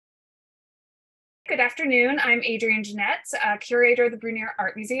Good afternoon. I'm Adrienne Jeanette, curator of the Brunnier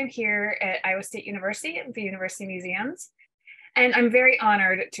Art Museum here at Iowa State University at the University Museums. And I'm very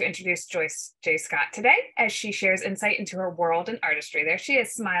honored to introduce Joyce J. Scott today as she shares insight into her world in artistry. There she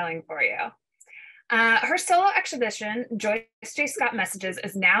is smiling for you. Her solo exhibition, Joyce J. Scott Messages,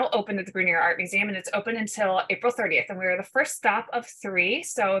 is now open at the Brunnier Art Museum, and it's open until April 30th. And we are the first stop of 3.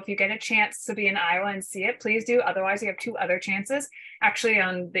 So if you get a chance to be in Iowa and see it, please do. Otherwise, you have 2 other chances, actually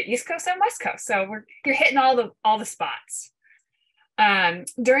on the East Coast and West Coast. So you're hitting all the spots.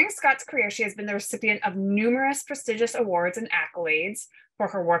 During Scott's career, she has been the recipient of numerous prestigious awards and accolades for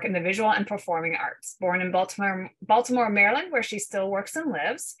her work in the visual and performing arts. Born in Baltimore, Maryland, where she still works and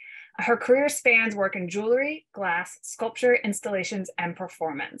lives, her career spans work in jewelry, glass, sculpture, installations, and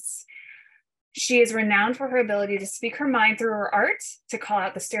performance. She is renowned for her ability to speak her mind through her art, to call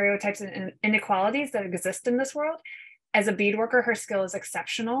out the stereotypes and inequalities that exist in this world. As a beadworker, her skill is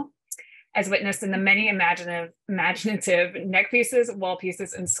exceptional, as witnessed in the many imaginative neck pieces, wall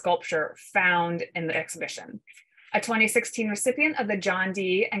pieces, and sculpture found in the exhibition. A 2016 recipient of the John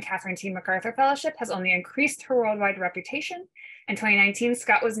D. and Catherine T. MacArthur Fellowship has only increased her worldwide reputation. In 2019,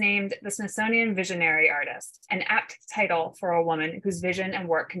 Scott was named the Smithsonian Visionary Artist, an apt title for a woman whose vision and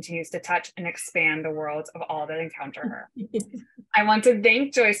work continues to touch and expand the worlds of all that encounter her. I want to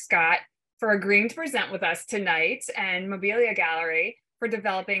thank Joyce Scott for agreeing to present with us tonight, and Mobilia Gallery for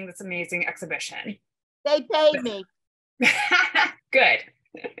developing this amazing exhibition. They paid me. Good.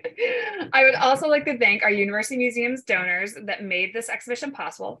 I would also like to thank our University Museum's donors that made this exhibition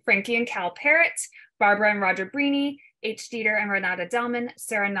possible: Frankie and Cal Parrott, Barbara and Roger Brini, H. Dieter and Renata Delman,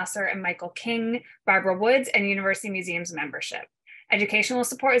 Sarah Nusser and Michael King, Barbara Woods, and University Museum's membership. Educational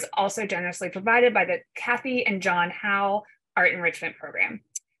support is also generously provided by the Kathy and John Howe Art Enrichment Program.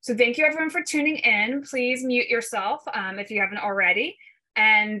 So thank you everyone for tuning in. Please mute yourself if you haven't already.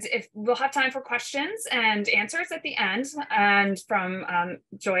 And if we'll have time for questions and answers at the end and from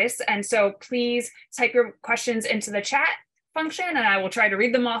Joyce. And so please type your questions into the chat function and I will try to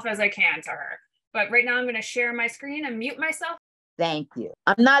read them off as I can to her. But right now I'm going to share my screen and mute myself. Thank you.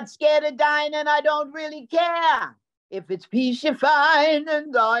 I'm not scared of dying and I don't really care. If it's peace you find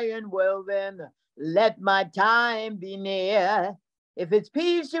and dying, well then let my time be near. If it's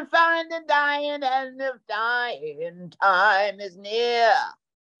peace you find and dying, and if dying time is near,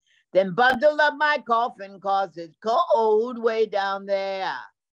 then bundle up my coffin, cause it's cold way down there.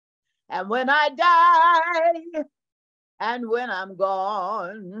 And when I die, and when I'm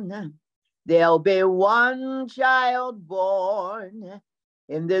gone, there'll be one child born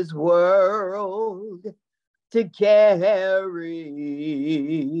in this world to carry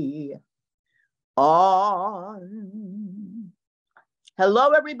on.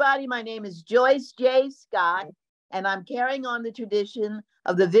 Hello, everybody. My name is Joyce J. Scott, and I'm carrying on the tradition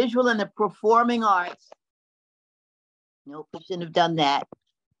of the visual and the performing arts. Nope, I shouldn't have done that.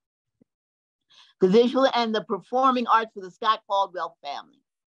 The visual and the performing arts for the Scott Caldwell family.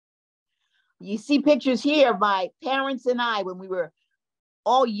 You see pictures here of my parents and I when we were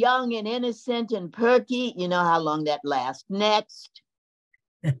all young and innocent and perky. You know how long that lasts. Next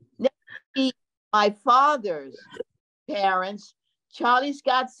my father's parents, Charlie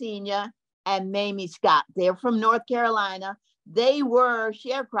Scott Sr. and Mamie Scott. They're from North Carolina. They were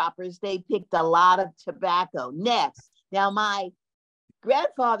sharecroppers. They picked a lot of tobacco. Next. Now, my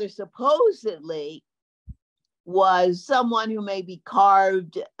grandfather supposedly was someone who maybe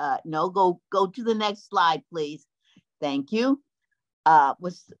carved, go to the next slide, please. Thank you. I'm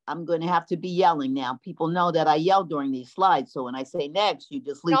going to have to be yelling now. People know that I yell during these slides. So when I say next, you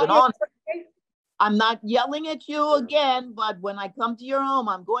just leave it on. I'm not yelling at you again, but when I come to your home,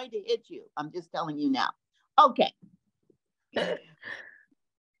 I'm going to hit you. I'm just telling you now. Okay.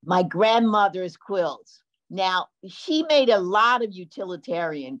 My grandmother's quilts. Now, she made a lot of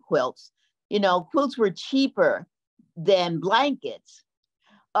utilitarian quilts. You know, quilts were cheaper than blankets.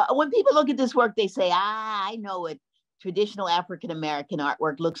 When people look at this work, they say, I know what traditional African-American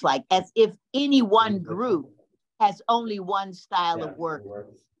artwork looks like, as if any one group has only one style of work.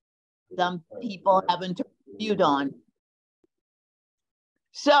 Some people haven't viewed on.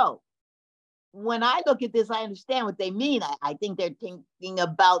 So when I look at this, I understand what they mean. I think they're thinking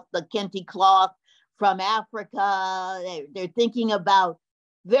about the kente cloth from Africa. They're thinking about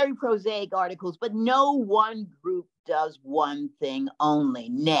very prosaic articles, but no one group does one thing only.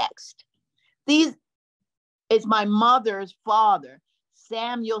 Next. It's my mother's father,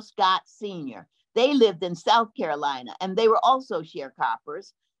 Samuel Scott Sr. They lived in South Carolina and they were also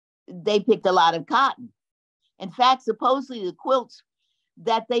sharecroppers. They picked a lot of cotton. In fact, supposedly the quilts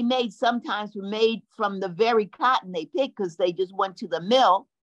that they made sometimes were made from the very cotton they picked because they just went to the mill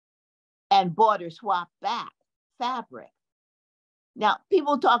and bought or swapped back fabric. Now,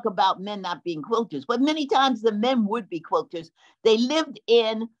 people talk about men not being quilters, but many times the men would be quilters. They lived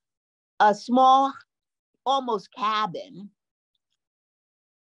in a small, almost cabin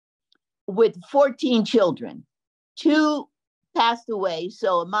with 14 children. 2 passed away,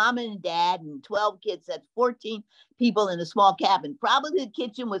 so a mom and a dad and 12 kids, that's 14 people in a small cabin. Probably the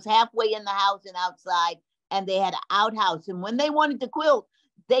kitchen was halfway in the house and outside, and they had an outhouse. And when they wanted to quilt,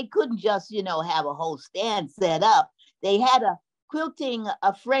 they couldn't just, have a whole stand set up. They had a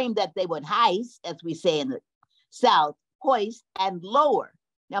frame that they would heist, as we say in the South, hoist and lower.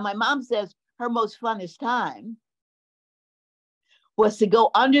 Now, my mom says her most funnest time was to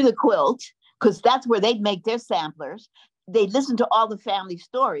go under the quilt, because that's where they'd make their samplers. They'd listen to all the family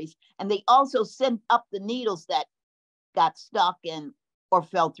stories, and they also sent up the needles that got stuck in or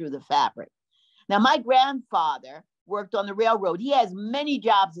fell through the fabric. Now, my grandfather worked on the railroad. He has many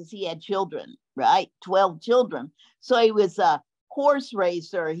jobs as he had children, right? 12 children. So he was a horse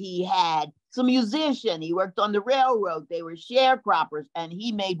racer. He had some musician. He worked on the railroad. They were sharecroppers, and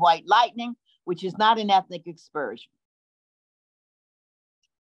he made white lightning, which is not an ethnic expression.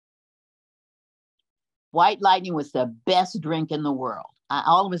 White lightning was the best drink in the world.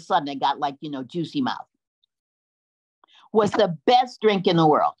 All of a sudden, I got like, juicy mouth. Was the best drink in the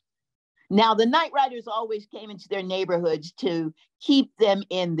world. Now, the night riders always came into their neighborhoods to keep them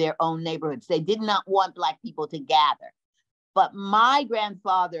in their own neighborhoods. They did not want Black people to gather. But my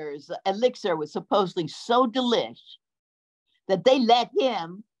grandfather's elixir was supposedly so delish that they let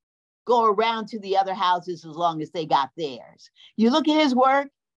him go around to the other houses as long as they got theirs. You look at his work,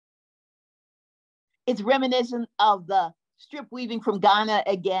 it's reminiscent of the strip weaving from Ghana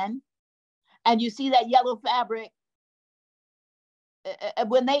again. And you see that yellow fabric.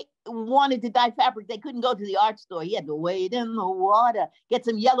 When they wanted to dye fabric, they couldn't go to the art store. He had to wade in the water, get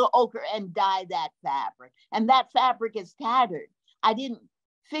some yellow ochre and dye that fabric. And that fabric is tattered. I didn't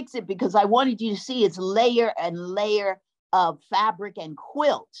fix it because I wanted you to see its layer and layer of fabric and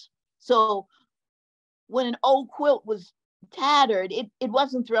quilts. So when an old quilt was tattered, it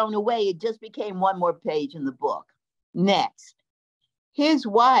wasn't thrown away. It just became one more page in the book. Next, his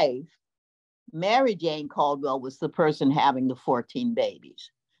wife, Mary Jane Caldwell, was the person having the 14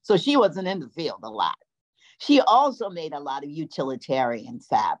 babies. So she wasn't in the field a lot. She also made a lot of utilitarian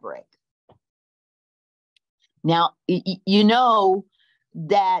fabric. Now, you know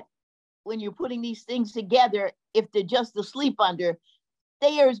that when you're putting these things together, if they're just asleep under,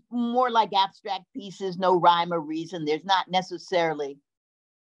 they are more like abstract pieces, no rhyme or reason. There's not necessarily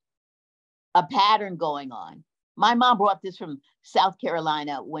a pattern going on. My mom brought this from South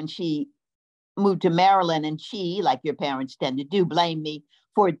Carolina when she moved to Maryland, and she, like your parents tend to do, blamed me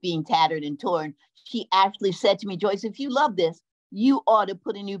for it being tattered and torn. She actually said to me, Joyce, if you love this, you ought to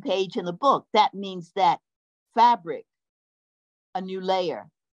put a new page in the book. That means that fabric, a new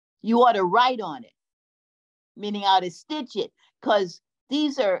layer. You ought to write on it, meaning how to stitch it, because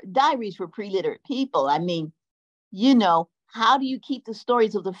these are diaries for pre-literate people. I mean, how do you keep the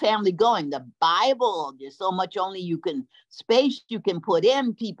stories of the family going? The Bible, there's so much only space you can put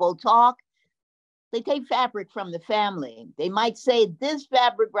in. People talk. They take fabric from the family. They might say, this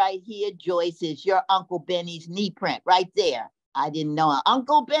fabric right here, Joyce, is your Uncle Benny's knee print right there. I didn't know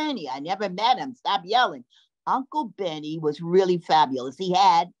Uncle Benny. I never met him. Stop yelling. Uncle Benny was really fabulous. He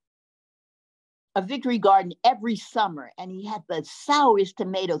had a victory garden every summer, and he had the sourest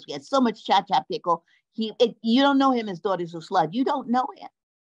tomatoes. He had so much cha-cha pickle. You don't know him. His daughter's a slut. You don't know him.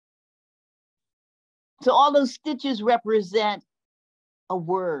 So all those stitches represent a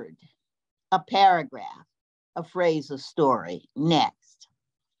word, a paragraph, a phrase, a story. Next,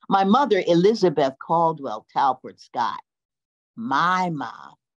 my mother, Elizabeth Caldwell Talbot Scott, my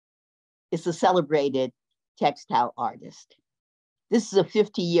mom, is a celebrated textile artist. This is a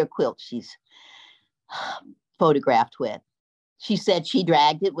 50-year quilt she's photographed with. She said she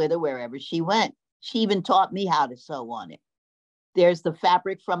dragged it with her wherever she went. She even taught me how to sew on it. There's the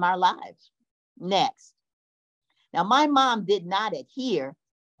fabric from our lives. Next. Now, my mom did not adhere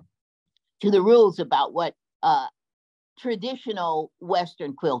to the rules about what traditional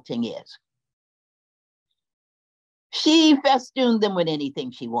Western quilting is. She festooned them with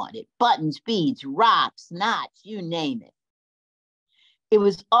anything she wanted. Buttons, beads, rocks, knots, you name it. It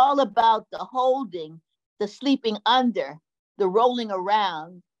was all about the holding, the sleeping under, the rolling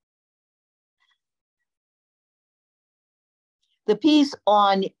around. The piece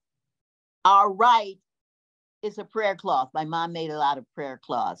on our right is a prayer cloth. My mom made a lot of prayer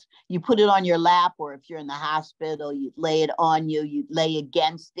cloths. You put it on your lap, or if you're in the hospital, you'd lay it on you, you'd lay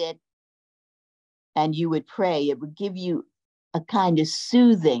against it, and you would pray. It would give you a kind of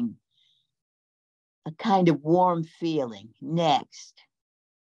soothing a kind of warm feeling. Next.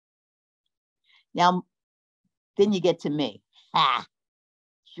 Now, then you get to me.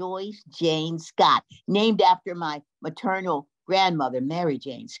 Joyce Jane Scott, named after my maternal grandmother, Mary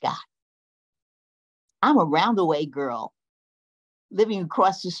Jane Scott. I'm a round-the-way girl living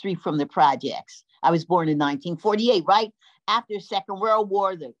across the street from the projects. I was born in 1948, right after Second World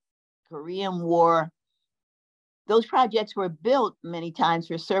War, the Korean War. Those projects were built many times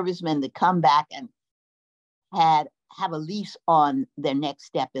for servicemen to come back and have a lease on their next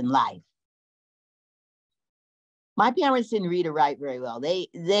step in life. My parents didn't read or write very well.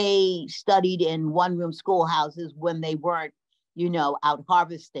 They studied in one-room schoolhouses when they weren't, out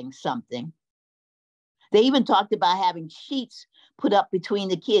harvesting something. They even talked about having sheets put up between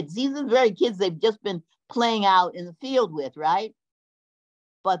the kids. These are the very kids they've just been playing out in the field with, right?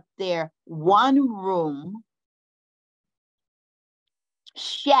 But their one-room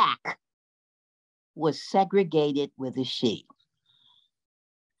shack was segregated with a sheet.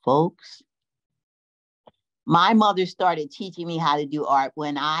 Folks, my mother started teaching me how to do art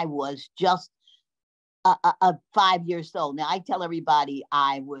when I was just 5 years old. Now, I tell everybody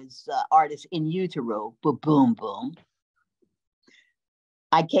I was artist in utero, but boom, boom.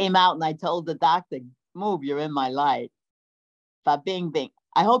 I came out and I told the doctor, move, you're in my light. But bing, bing.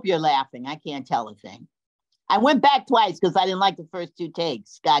 I hope you're laughing. I can't tell a thing. I went back twice because I didn't like the first 2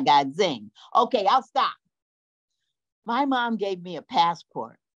 takes. Gaga, zing. Okay, I'll stop. My mom gave me a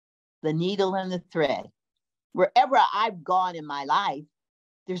passport, the needle and the thread. Wherever I've gone in my life,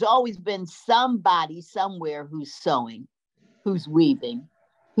 there's always been somebody somewhere who's sewing, who's weaving,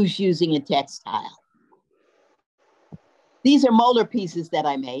 who's using a textile. These are molar pieces that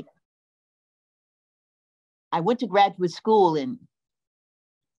I made. I went to graduate school in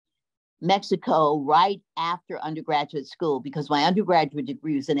Mexico right after undergraduate school because my undergraduate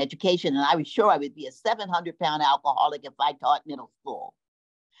degree was in education, and I was sure I would be a 700-pound alcoholic if I taught middle school.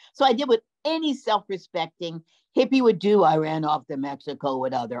 So I did what any self-respecting hippie would do. I ran off to Mexico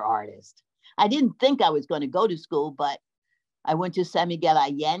with other artists. I didn't think I was going to go to school, but I went to San Miguel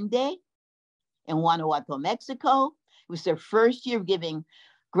Allende in Guanajuato, Mexico. It was their first year of giving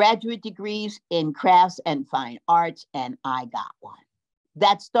graduate degrees in crafts and fine arts, and I got one.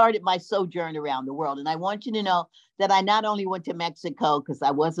 That started my sojourn around the world. And I want you to know that I not only went to Mexico because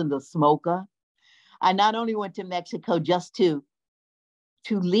I wasn't a smoker, I not only went to Mexico just to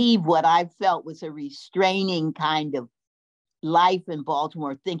leave what I felt was a restraining kind of life in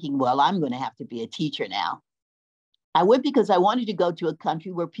Baltimore, thinking, well, I'm going to have to be a teacher now. I went because I wanted to go to a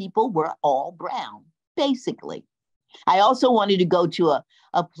country where people were all brown, basically. I also wanted to go to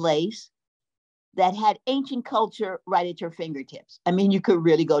a place that had ancient culture right at your fingertips. I mean, you could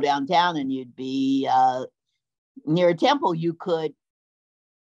really go downtown and you'd be near a temple. You could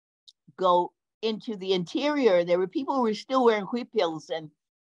go into the interior. There were people who were still wearing huipils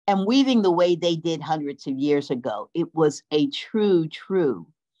and weaving the way they did hundreds of years ago. It was a true, true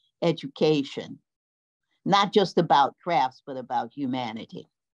education, not just about crafts, but about humanity.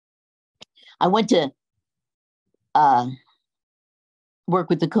 I went to work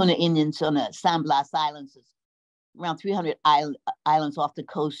with the Kuna Indians on the San Blas Islands, around 300 islands off the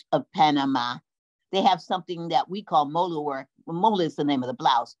coast of Panama. They have something that we call mola work. Well, mola is the name of the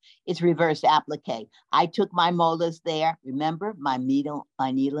blouse. It's reverse applique. I took my molas there. Remember, my needle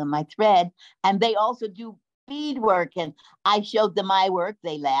and my thread. And they also do beadwork. And I showed them my work.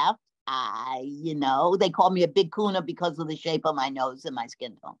 They laughed. They called me a big Kuna because of the shape of my nose and my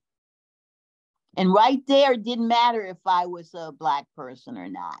skin tone. And right there, it didn't matter if I was a Black person or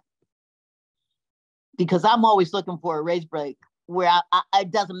not. Because I'm always looking for a race break where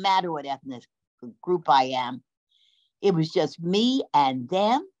it doesn't matter what ethnic group I am. It was just me and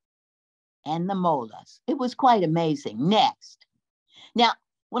them and the molas. It was quite amazing. Next. Now,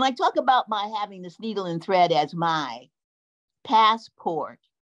 when I talk about my having this needle and thread as my passport,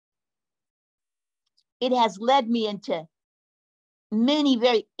 it has led me into many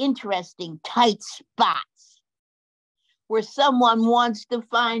very interesting tight spots where someone wants to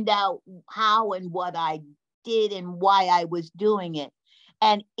find out how and what I did and why I was doing it.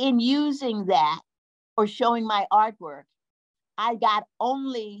 And in using that or showing my artwork, I not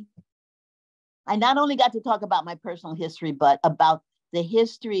only got to talk about my personal history, but about the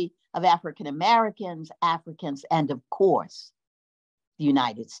history of African Americans, Africans, and of course, the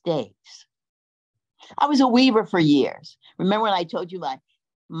United States. I was a weaver for years. Remember when I told you my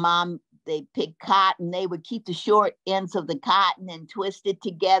mom, they picked cotton, they would keep the short ends of the cotton and twist it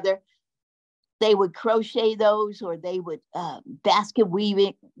together. They would crochet those or they would basket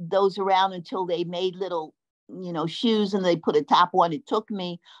weave those around until they made little shoes and they put a top on. It took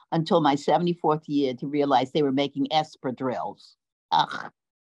me until my 74th year to realize they were making espadrilles. Ugh,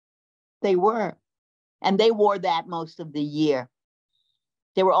 they were. And they wore that most of the year.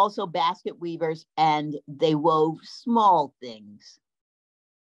 They were also basket weavers and they wove small things.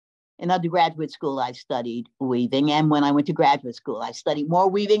 In undergraduate school, I studied weaving. And when I went to graduate school, I studied more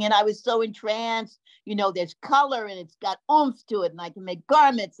weaving. And I was so entranced. There's color and it's got oomph to it. And I can make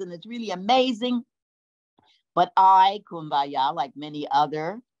garments and it's really amazing. But I, kumbaya, like many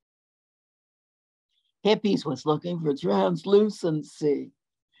other hippies, was looking for translucency.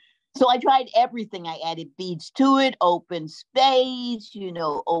 So I tried everything. I added beads to it, open space,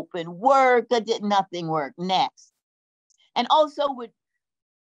 open work. Nothing worked. Next. And also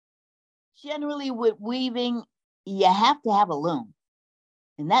generally with weaving, you have to have a loom.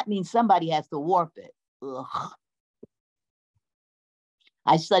 And that means somebody has to warp it. Ugh.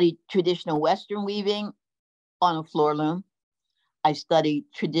 I studied traditional Western weaving on a floor loom. I studied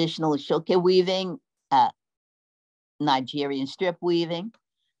traditional Ashoke weaving, Nigerian strip weaving.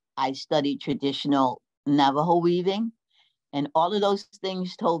 I studied traditional Navajo weaving. And all of those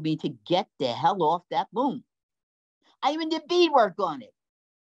things told me to get the hell off that loom. I even did beadwork on it.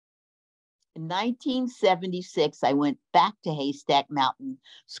 In 1976, I went back to Haystack Mountain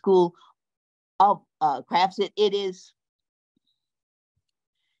School of Crafts. It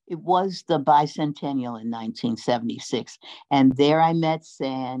was the bicentennial in 1976. And there I met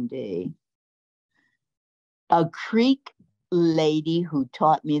Sandy, a Creek lady who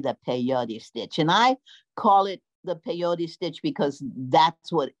taught me the peyote stitch. And I call it the peyote stitch because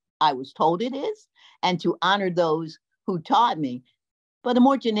that's what I was told it is, and to honor those who taught me. But a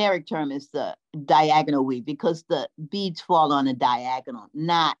more generic term is the diagonal weave because the beads fall on a diagonal,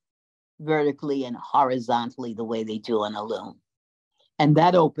 not vertically and horizontally the way they do on a loom. And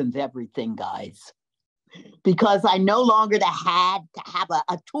that opens everything, guys, because I no longer had to have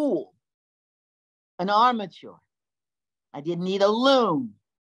a tool, an armature. I didn't need a loom,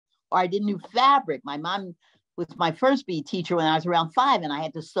 or I didn't need fabric. My mom was my first bead teacher when I was around 5, and I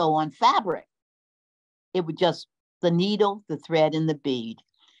had to sew on fabric. It was just the needle, the thread, and the bead.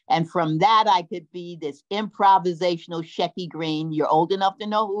 And from that, I could be this improvisational Shecky Green. You're old enough to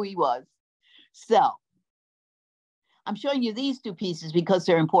know who he was. So I'm showing you these two pieces because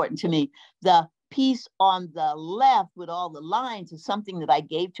they're important to me. The piece on the left with all the lines is something that I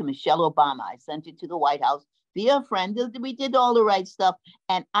gave to Michelle Obama. I sent it to the White House via a friend. We did all the right stuff.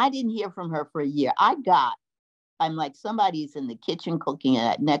 And I didn't hear from her for a year. I'm like, somebody's in the kitchen cooking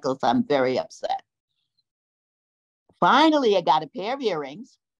that necklace. I'm very upset. Finally, I got a pair of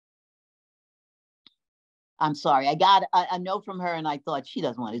earrings. I'm sorry. I got a note from her and I thought she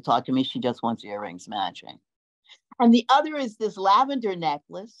doesn't want to talk to me. She just wants earrings matching. And the other is this lavender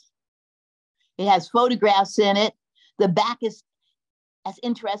necklace. It has photographs in it. The back is as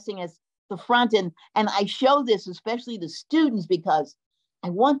interesting as the front. And I show this especially to students because I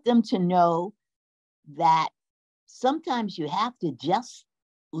want them to know that sometimes you have to just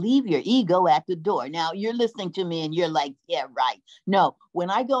leave your ego at the door. Now, you're listening to me and you're like, yeah, right. No, when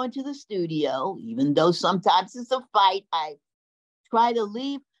I go into the studio, even though sometimes it's a fight, I try to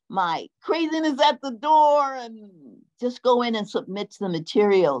leave my craziness at the door and just go in and submit the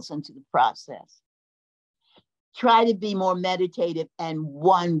materials into the process. Try to be more meditative and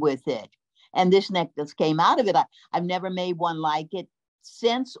one with it. And this necklace came out of it. I've never made one like it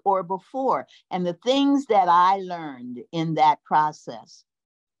since or before. And the things that I learned in that process,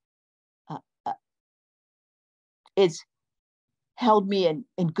 it's held me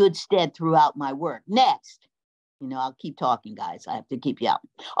in good stead throughout my work. Next, I'll keep talking, guys. I have to keep you out.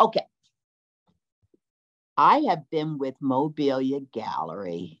 Okay. I have been with Mobilia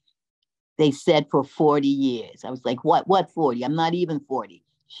Gallery, they said, for 40 years. I was like, what 40? I'm not even 40.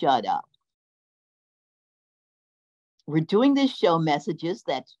 Shut up. We're doing this show, Messages,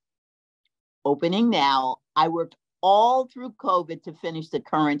 that's opening now. I worked all through COVID to finish the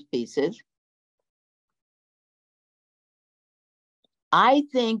current pieces. I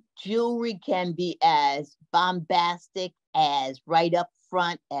think jewelry can be as bombastic, as right up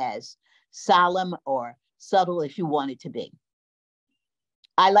front, as solemn or subtle if you want it to be.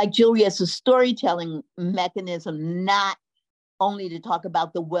 I like jewelry as a storytelling mechanism, not only to talk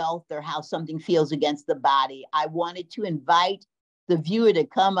about the wealth or how something feels against the body. I wanted to invite the viewer to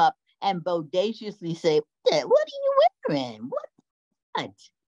come up and bodaciously say, what are you wearing? What?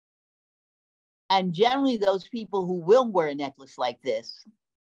 And generally those people who will wear a necklace like this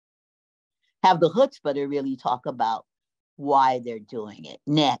have the chutzpah to really talk about why they're doing it.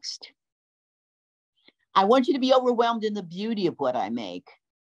 Next. I want you to be overwhelmed in the beauty of what I make.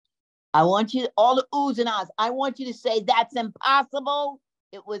 I want you, all the oohs and ahs, I want you to say that's impossible.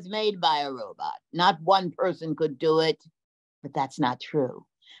 It was made by a robot. Not one person could do it, but that's not true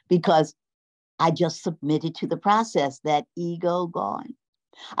because I just submitted to the process, that ego gone.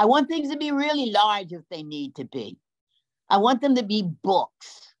 I want things to be really large if they need to be. I want them to be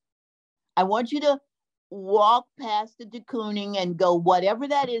books. I want you to walk past the de Kooning and go, whatever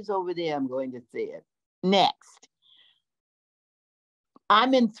that is over there, I'm going to see it. Next.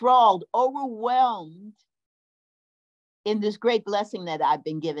 I'm enthralled, overwhelmed in this great blessing that I've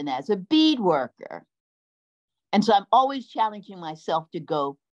been given as a bead worker. And so I'm always challenging myself to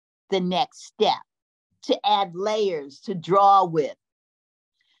go the next step, to add layers, to draw with,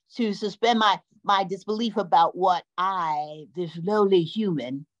 to suspend my disbelief about what I, this lowly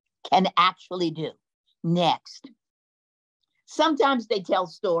human, can actually do. Next. Sometimes they tell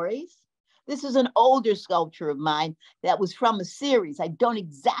stories. This is an older sculpture of mine that was from a series. I don't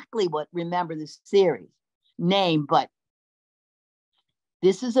exactly remember the series name, but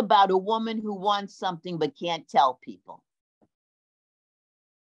this is about a woman who wants something but can't tell people.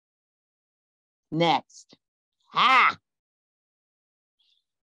 Next. Ha!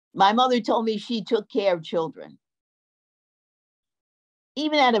 My mother told me she took care of children,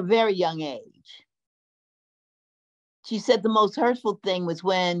 even at a very young age. She said the most hurtful thing was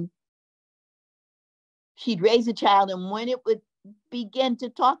when she'd raise a child, and when it would begin to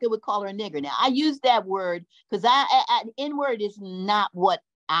talk, it would call her a nigger. Now, I use that word because N-word is not what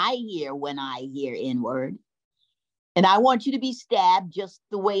I hear when I hear N-word. And I want you to be stabbed just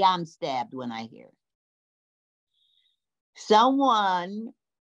the way I'm stabbed when I hear it. Someone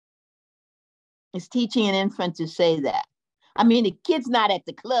is teaching an infant to say that. I mean, the kid's not at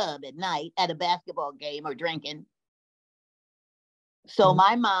the club at night at a basketball game or drinking. So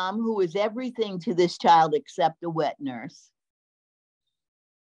my mom, who is everything to this child except a wet nurse,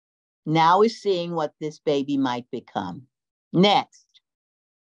 now is seeing what this baby might become. Next.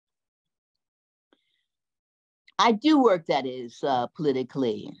 I do work that is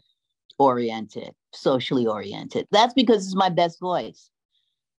politically oriented, socially oriented. That's because it's my best voice.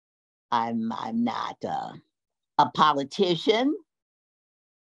 I'm not a politician.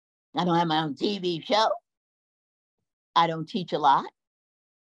 I don't have my own TV show. I don't teach a lot.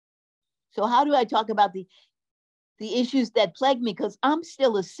 So how do I talk about the issues that plague me? Because I'm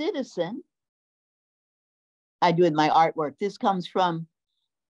still a citizen. I do it in my artwork. This comes from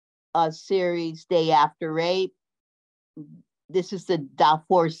a series, Day After Rape. This is the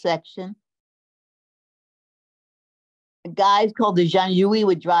Darfur section. Guys called the Janjaweed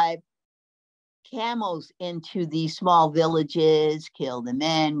would drive camels into these small villages, kill the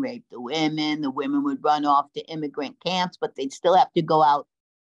men, rape the women. The women would run off to immigrant camps, but they'd still have to go out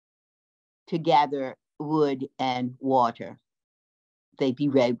to gather wood and water. They'd be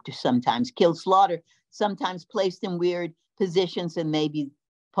raped, sometimes killed, slaughtered, sometimes placed in weird positions, and maybe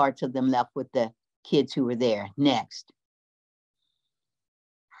parts of them left with the kids who were there. Next.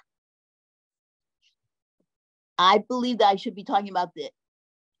 I believe that I should be talking about the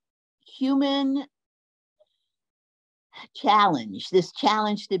human challenge, this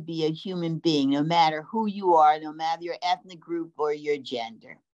challenge to be a human being, no matter who you are, no matter your ethnic group or your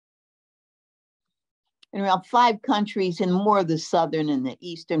gender. In around 5 countries in more of the southern and the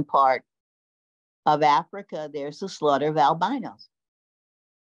eastern part of Africa, there's the slaughter of albinos.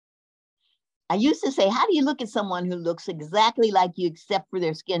 I used to say, how do you look at someone who looks exactly like you except for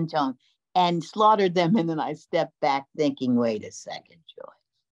their skin tone, and slaughter them? And then I stepped back thinking, wait a second, Joyce.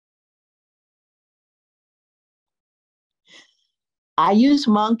 I use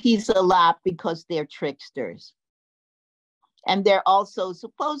monkeys a lot because they're tricksters. And they're also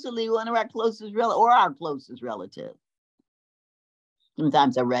supposedly one of our closest relatives, or our closest relative.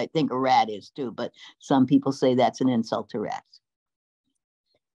 Sometimes I think a rat is too, but some people say that's an insult to rats.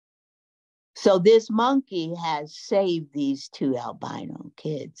 So this monkey has saved these 2 albino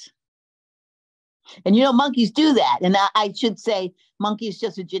kids. And you know, monkeys do that. And I should say monkey is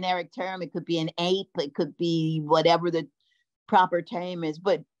just a generic term. It could be an ape. It could be whatever the proper term is.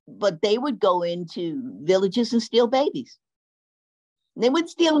 But they would go into villages and steal babies. They would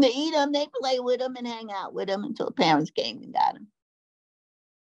steal them to eat them. They play with them and hang out with them until the parents came and got them.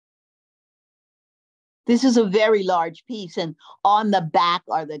 This is a very large piece, and on the back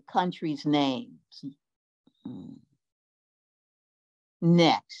are the countries' names.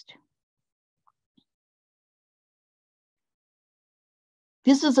 Next.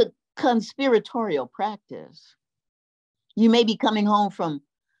 This is a conspiratorial practice. You may be coming home from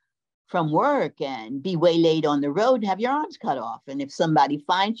work and be waylaid on the road and have your arms cut off. And if somebody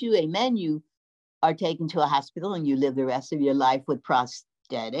finds you, amen, you are taken to a hospital and you live the rest of your life with prostheses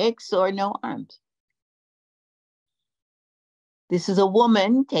prosthetics or no arms. This is a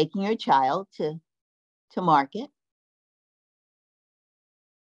woman taking her child to market.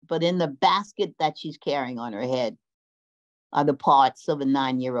 But in the basket that she's carrying on her head are the parts of a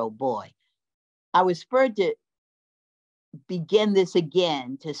 9-year-old boy. I was spurred to begin this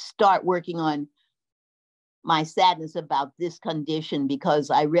again, to start working on my sadness about this condition, because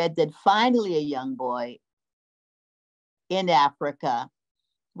I read that finally a young boy in Africa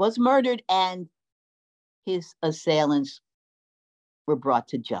was murdered and his assailants were brought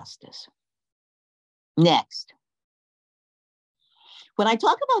to justice. Next. When I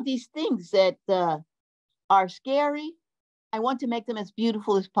talk about these things that are scary, I want to make them as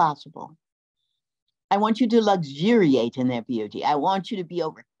beautiful as possible. I want you to luxuriate in their beauty. I want you to be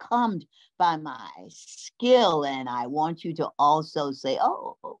overcome by my skill. And I want you to also say,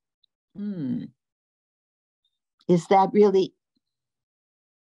 oh, is that really?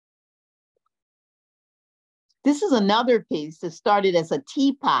 This is another piece that started as a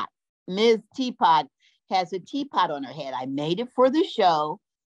teapot. Ms. Teapot has a teapot on her head. I made it for the show.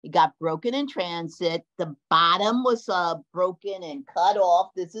 It got broken in transit. The bottom was broken and cut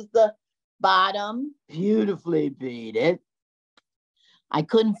off. This is the bottom, beautifully beaded. I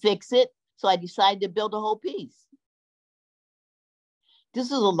couldn't fix it, so I decided to build a whole piece. This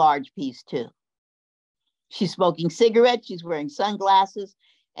is a large piece too. She's smoking cigarettes, she's wearing sunglasses,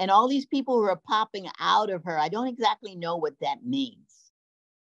 and all these people who are popping out of her, I don't exactly know what that means.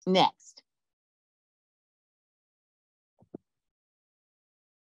 Next.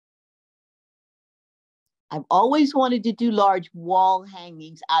 I've always wanted to do large wall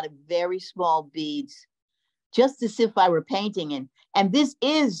hangings out of very small beads, just as if I were painting. And this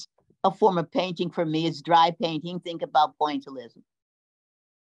is a form of painting for me. It's dry painting. Think about pointillism.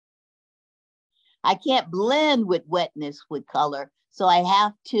 I can't blend with wetness with color, so I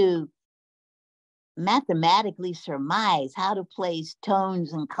have to mathematically surmise how to place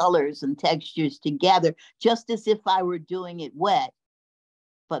tones and colors and textures together, just as if I were doing it wet,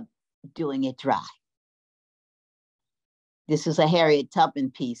 but doing it dry. This is a Harriet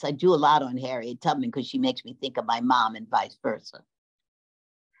Tubman piece. I do a lot on Harriet Tubman because she makes me think of my mom and vice versa.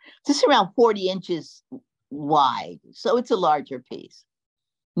 This is around 40 inches wide, so it's a larger piece.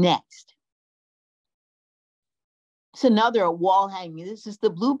 Next. It's another wall hanging. This is the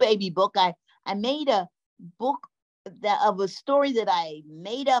Blue Baby book. I made a book of a story that I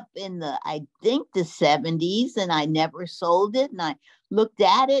made up in the, I think the 70s, and I never sold it. And I looked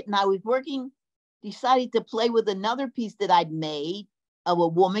at it and I was decided to play with another piece that I'd made of a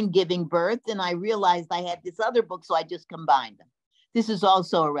woman giving birth. And I realized I had this other book, so I just combined them. This is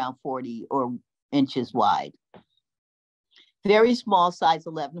also around 40 inches wide. Very small, size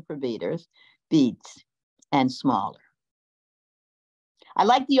 11 for beads, and smaller. I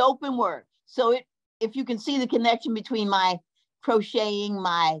like the open work. So if you can see the connection between my crocheting,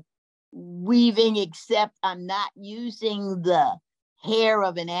 my weaving, except I'm not using the hair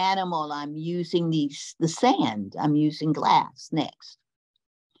of an animal, I'm using the sand, I'm using glass. Next.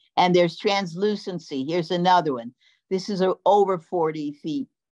 And there's translucency. Here's another one. This is over 40 feet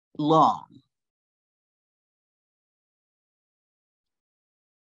long.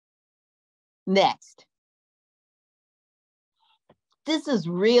 Next. This is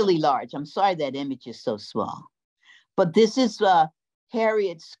really large. I'm sorry that image is so small, but this is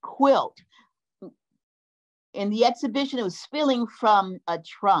Harriet's quilt. In the exhibition, it was spilling from a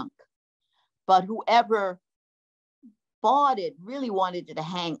trunk, but whoever bought it really wanted it to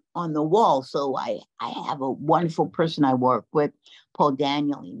hang on the wall. So I have a wonderful person I work with, Paul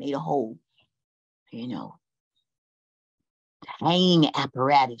Daniel. He made a whole, hanging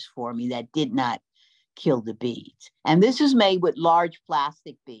apparatus for me that did not kill the beads. And this is made with large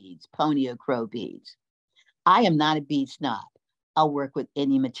plastic beads, pony or crow beads. I am not a bead snob. I'll work with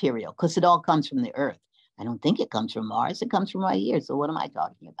any material because it all comes from the earth. I don't think it comes from Mars. It comes from right here. So what am I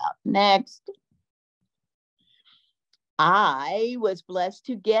talking about? Next. I was blessed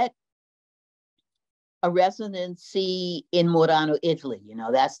to get a residency in Murano, Italy.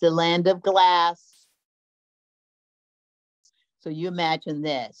 That's the land of glass. So you imagine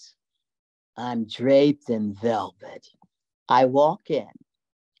this. I'm draped in velvet. I walk in.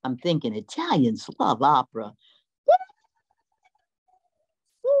 I'm thinking Italians love opera.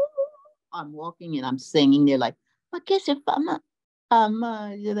 I'm walking and I'm singing. They're like, ma che si fa?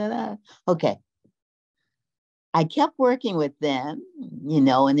 Okay. I kept working with them,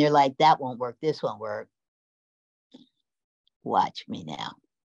 and they're like, that won't work. This won't work. Watch me now.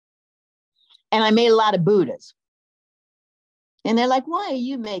 And I made a lot of Buddhas. And they're like, why are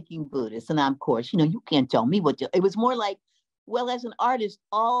you making Buddhas? And of course, you can't tell me what to. It was more like Well, as an artist,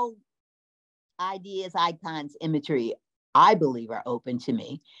 all ideas, icons, imagery, I believe are open to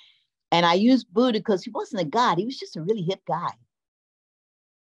me. And I used Buddha because he wasn't a god. He was just a really hip guy.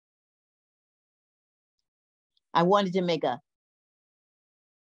 I wanted to make a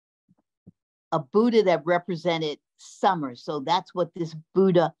Buddha that represented summer. So that's what this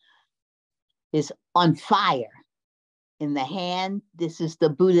Buddha is, on fire. In the hand, this is the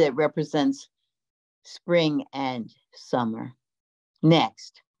Buddha that represents spring and summer.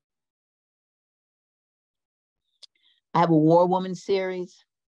 Next. I have a War Woman series.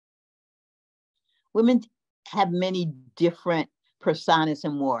 Women have many different personas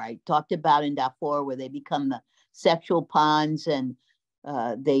in war. I talked about in Darfur where they become the sexual pawns, and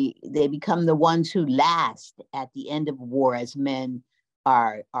they become the ones who last at the end of war as men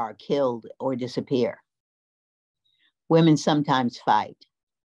are killed or disappear. Women sometimes fight.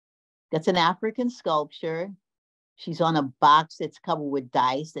 That's an African sculpture. She's on a box that's covered with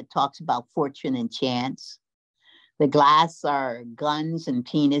dice that talks about fortune and chance. The glass are guns and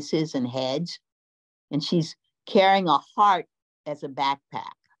penises and heads. And she's carrying a heart as a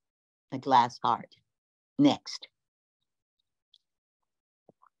backpack, a glass heart. Next.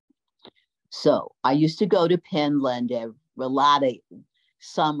 So I used to go to Penland a lot of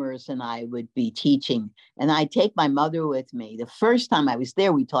summers, and I would be teaching, and I'd take my mother with me. The first time I was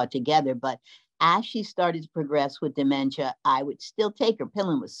there, we taught together, but as she started to progress with dementia, I would still take her.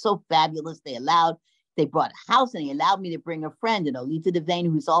 Penland was so fabulous. They brought a house, and they allowed me to bring a friend, and Olita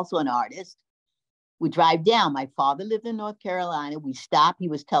Devane, who's also an artist. We drive down. My father lived in North Carolina. We stop. He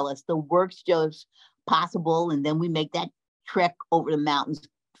was tell us the works just possible, and then we make that trek over the mountains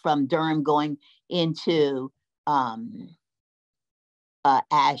from Durham going into Asheville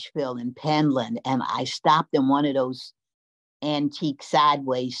and Penland. And I stopped in one of those antique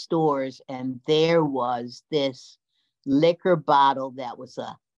sideways stores, and there was this liquor bottle that was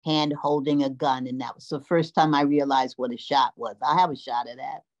a hand holding a gun, and that was the first time I realized what a shot was. I have a shot of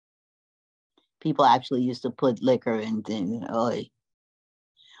that. People actually used to put liquor in things.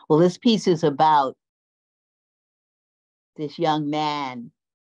 Well, this piece is about this young man,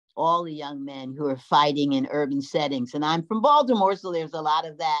 all the young men who are fighting in urban settings. And I'm from Baltimore, so there's a lot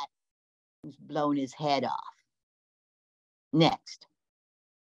of that. Who's blown his head off. Next.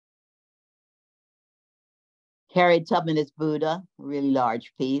 Harriet Tubman is Buddha, a really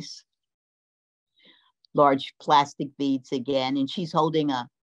large piece. Large plastic beads again, and she's holding a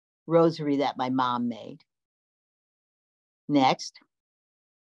rosary that my mom made. Next.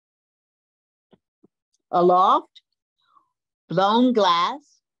 Aloft, blown glass.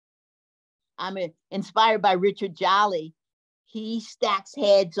 I'm inspired by Richard Jolly. He stacks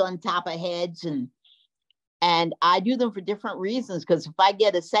heads on top of heads, and I do them for different reasons, because if I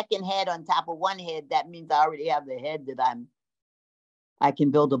get a second head on top of one head, that means I already have the head that I can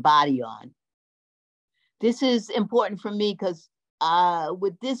build a body on. This is important for me because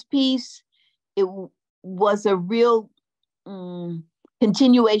with this piece, it was a real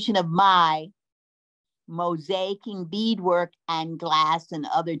continuation of my mosaicing beadwork and glass and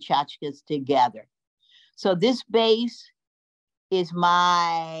other tchotchkes together. So this base is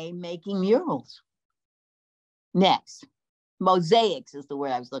my making murals. Next, mosaics is the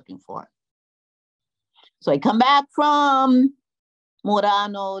word I was looking for. So I come back from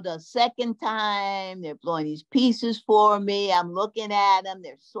Murano the second time. They're blowing these pieces for me. I'm looking at them.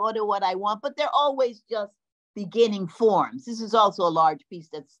 They're sort of what I want, but they're always just beginning forms. This is also a large piece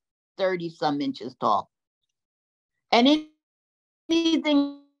that's 30 some inches tall. And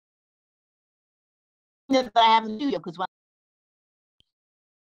anything that I have in the studio, because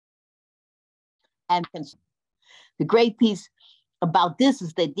the great piece about this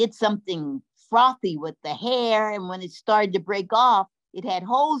is they did something frothy with the hair, and when it started to break off, it had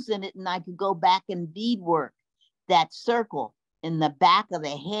holes in it, and I could go back and beadwork that circle in the back of the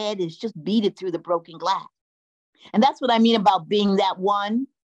head is just beaded through the broken glass. And that's what I mean about being that one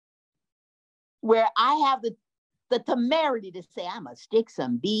where I have the temerity to say, I'm gonna stick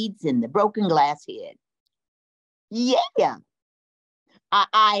some beads in the broken glass head. Yeah,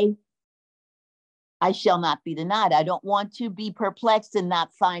 I shall not be denied. I don't want to be perplexed and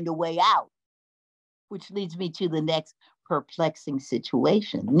not find a way out, which leads me to the next perplexing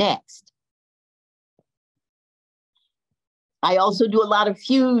situation. Next. I also do a lot of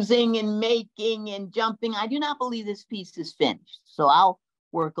fusing and making and jumping. I do not believe this piece is finished, so I'll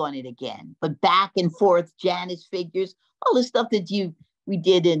work on it again. But back and forth, Janus figures, all the stuff that we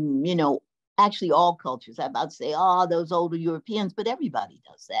did in, actually all cultures. I'm about to say, oh, those older Europeans, but everybody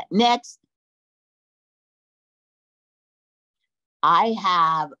does that. Next. I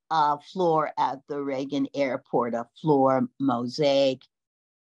have a floor at the Reagan Airport, a floor mosaic.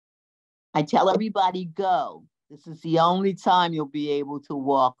 I tell everybody, go. This is the only time you'll be able to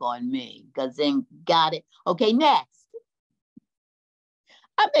walk on me, because then got it. Okay, next.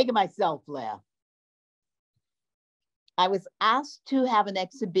 I'm making myself laugh. I was asked to have an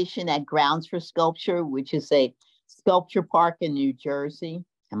exhibition at Grounds for Sculpture, which is a sculpture park in New Jersey.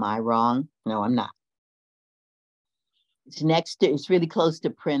 Am I wrong? No, I'm not. It's really close to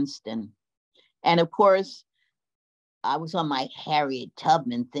Princeton. And of course, I was on my Harriet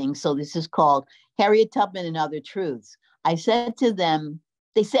Tubman thing. So this is called Harriet Tubman and Other Truths. I said to them,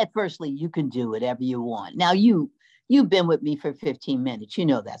 they said, firstly, you can do whatever you want. Now you've been with me for 15 minutes. You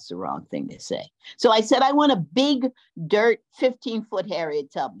know that's the wrong thing to say. So I said, I want a big dirt 15-foot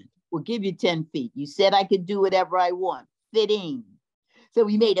Harriet Tubman. We'll give you 10 feet. You said I could do whatever I want. Fitting. So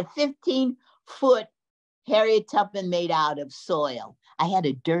we made a 15-foot Harriet Tubman made out of soil. I had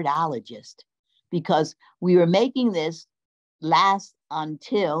a dirtologist because we were making this last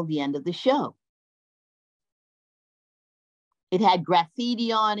until the end of the show. It had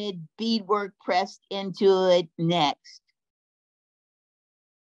graffiti on it, beadwork pressed into it. Next.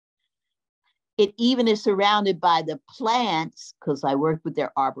 It even is surrounded by the plants, because I worked with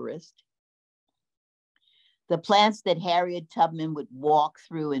their arborist, the plants that Harriet Tubman would walk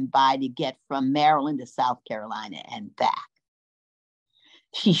through and buy to get from Maryland to South Carolina and back.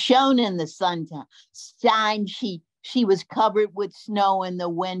 She shone in the sunshine. She was covered with snow in the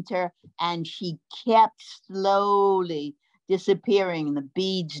winter, and she kept slowly disappearing. The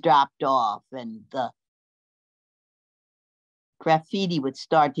beads dropped off and the graffiti would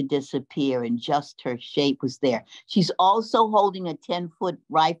start to disappear, and just her shape was there. She's also holding a 10-foot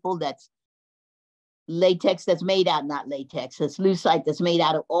rifle that's latex, that's made out, not latex, that's lucite, that's made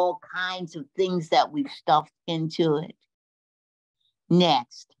out of all kinds of things that we've stuffed into it.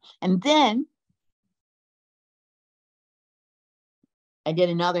 Next. And then I did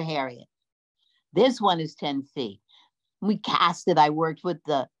another Harriet. This one is 10 feet. We cast it. I worked with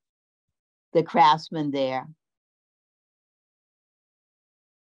the craftsman there.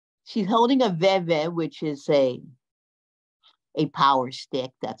 She's holding a veve, which is a power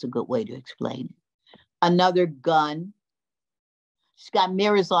stick. That's a good way to explain it. Another gun. She's got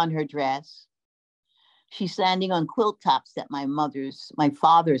mirrors on her dress. She's standing on quilt tops that my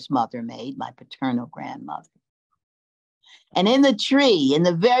father's mother made, my paternal grandmother. And in the tree, in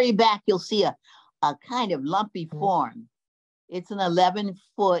the very back, you'll see a kind of lumpy form. It's an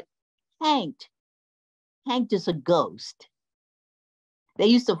 11-foot Hank. Hank is a ghost. They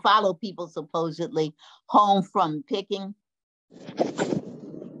used to follow people supposedly home from picking.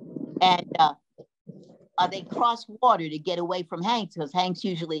 And they cross water to get away from Hanks, because Hanks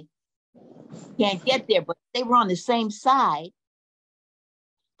usually can't get there. But they were on the same side.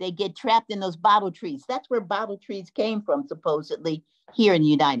 They get trapped in those bottle trees. That's where bottle trees came from, supposedly, here in the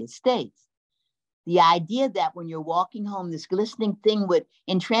United States. The idea that when you're walking home, this glistening thing would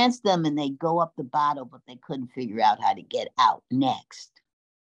entrance them and they'd go up the bottle, but they couldn't figure out how to get out. Next.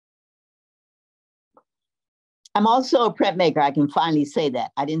 I'm also a printmaker. I can finally say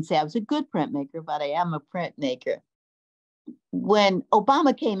that. I didn't say I was a good printmaker, but I am a printmaker. When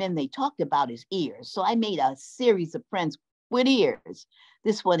Obama came in, they talked about his ears. So I made a series of prints with ears.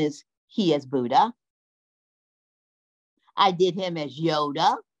 This one is he as Buddha. I did him as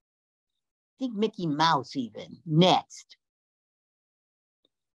Yoda. I think Mickey Mouse even. Next.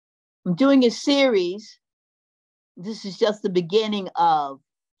 I'm doing a series. This is just the beginning of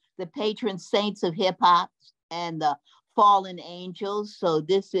the patron saints of hip hop and the fallen angels. So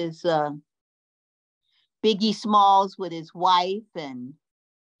this is Biggie Smalls with his wife and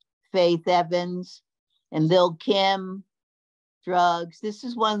Faith Evans and Lil Kim, drugs. This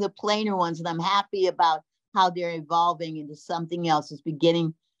is one of the plainer ones, and I'm happy about how they're evolving into something else. It's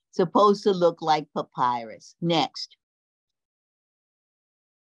beginning, supposed to look like papyrus. Next.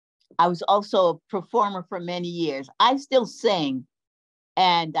 I was also a performer for many years. I still sing,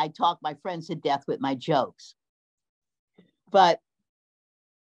 and I talk my friends to death with my jokes. But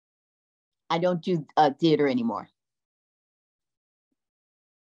I don't do theater anymore.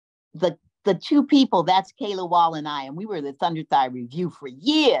 The two people, that's Kayla Wall and I, and we were the Thunder Thigh Review for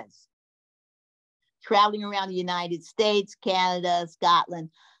years, traveling around the United States, Canada, Scotland,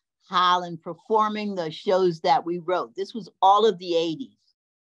 Holland, performing the shows that we wrote. This was all of the 80s.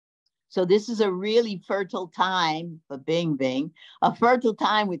 So this is a really fertile time for Bing Bing, a fertile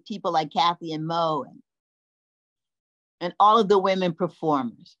time with people like Kathy and Mo and all of the women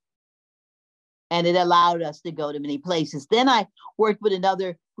performers. And it allowed us to go to many places. Then I worked with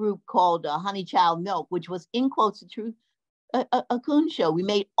another group called Honey Child Milk, which was, in quotes, the truth, a coon show. We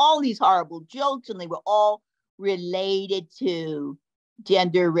made all these horrible jokes, and they were all related to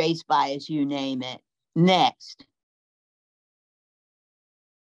gender, race bias, you name it. Next.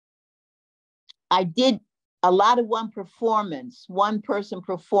 I did a lot of one person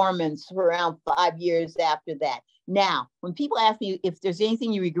performance for around 5 years after that. Now, when people ask me if there's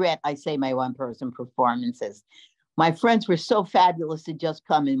anything you regret, I say my one person performances. My friends were so fabulous to just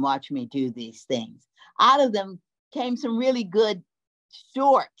come and watch me do these things. Out of them came some really good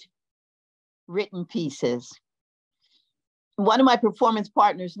short written pieces. One of my performance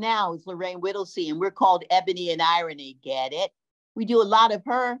partners now is Lorraine Whittlesey, and we're called Ebony and Irony. Get it? We do a lot of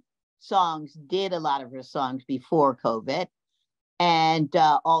her songs, did a lot of her songs before COVID, and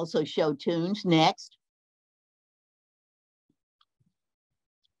also show tunes. Next.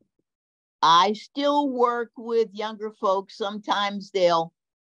 I still work with younger folks. Sometimes they'll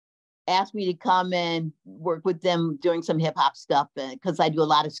ask me to come and work with them doing some hip hop stuff because I do a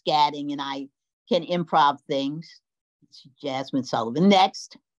lot of scatting and I can improv things. It's Jasmine Sullivan.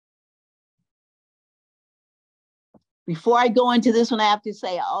 Next. Before I go into this one, I have to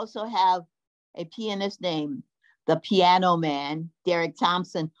say I also have a pianist named the Piano Man, Derek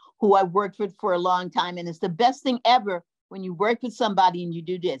Thompson, who I've worked with for a long time. And it's the best thing ever when you work with somebody and you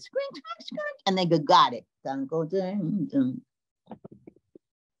do this, and they go, got it.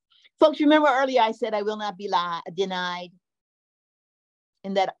 Folks, remember earlier I said I will not be denied,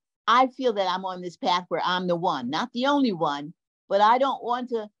 and that I feel that I'm on this path where I'm the one, not the only one, but I don't want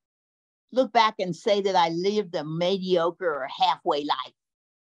to look back and say that I lived a mediocre or halfway life.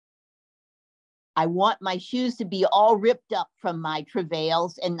 I want my shoes to be all ripped up from my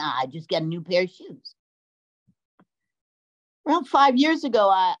travails, and I just get a new pair of shoes. Around 5 years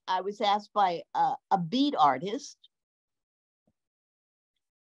ago, I was asked by a bead artist,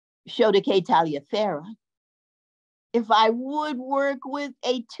 Shoda K. Taliaferra, if I would work with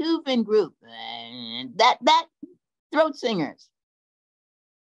a Tuvan group, that throat singers.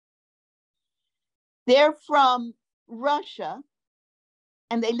 They're from Russia,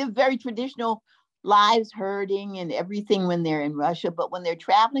 and they live very traditional lives, herding and everything when they're in Russia. But when they're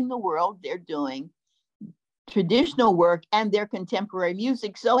traveling the world, they're doing traditional work and their contemporary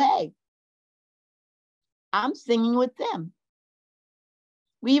music. So, hey, I'm singing with them.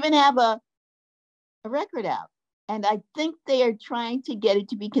 We even have a record out, and I think they are trying to get it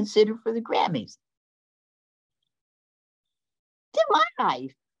to be considered for the Grammys. In my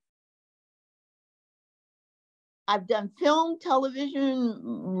life, I've done film, television,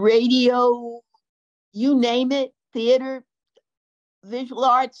 radio, you name it, theater, visual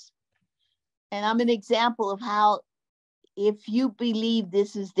arts. And I'm an example of how, if you believe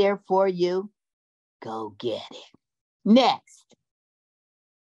this is there for you, go get it. Next.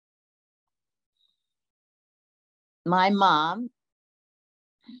 My mom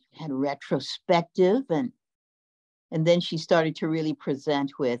had a retrospective, and then she started to really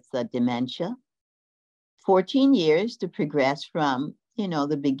present with dementia. 14 years to progress from,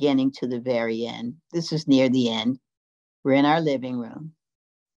 the beginning to the very end. This is near the end. We're in our living room.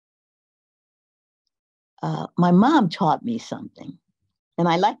 My mom taught me something, and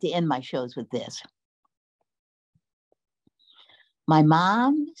I like to end my shows with this. My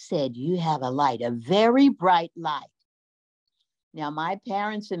mom said, you have a light, a very bright light. Now, my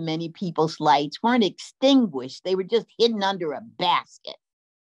parents and many people's lights weren't extinguished. They were just hidden under a basket.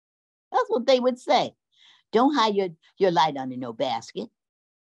 That's what they would say. Don't hide your light under no basket.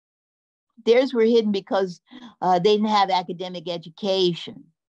 Theirs were hidden because they didn't have academic education,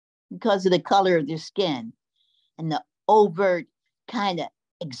 because of the color of their skin and the overt kind of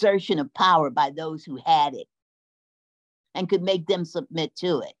exertion of power by those who had it and could make them submit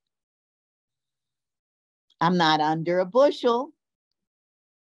to it. I'm not under a bushel.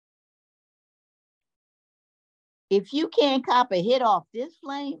 If you can't cop a hit off this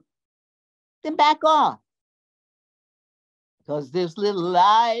flame, then back off. Because this little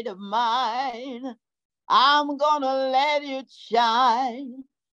light of mine, I'm gonna let it shine.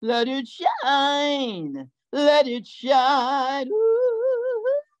 Let it shine. Let it shine. Ooh,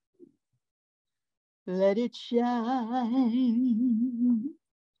 let it shine.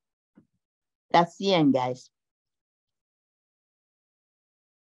 That's the end, guys.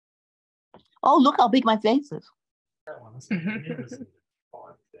 Oh, look how big my face is.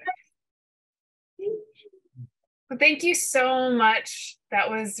 Well, thank you so much. That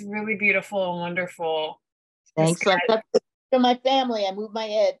was really beautiful and wonderful. Thanks. For my family, I moved my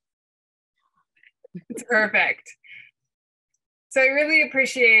head. It's perfect. So I really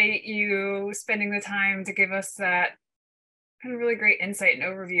appreciate you spending the time to give us that kind of really great insight and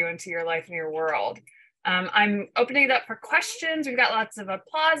overview into your life and your world. I'm opening it up for questions. We've got lots of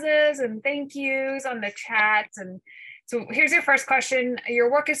applauses and thank yous on the chat. And so here's your first question.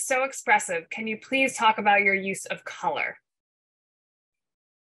 Your work is so expressive. Can you please talk about your use of color?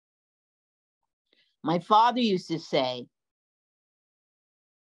 My father used to say,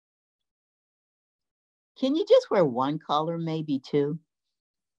 can you just wear one color, maybe two?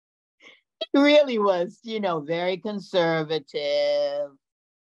 He really was, you know, very conservative.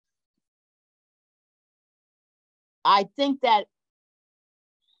 I think that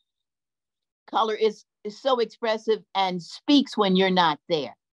color is so expressive and speaks when you're not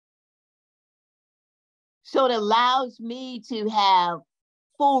there. So it allows me to have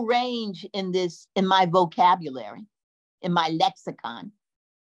full range in my vocabulary, in my lexicon.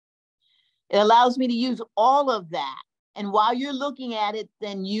 It allows me to use all of that. And while you're looking at it,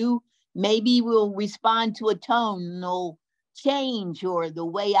 then you maybe will respond to a tonal change or the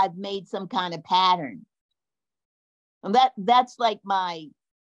way I've made some kind of pattern. And that's like my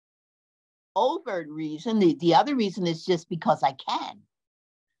overt reason. The other reason is just because I can.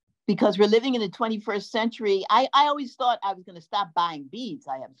 Because we're living in the 21st century. I always thought I was going to stop buying beads.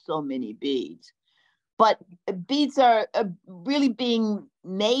 I have so many beads. But beads are really being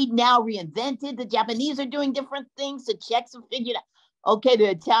made now, reinvented. The Japanese are doing different things. The Czechs have figured out. Okay, the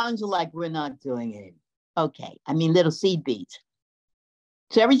Italians are like, we're not doing it. Okay, I mean little seed beads.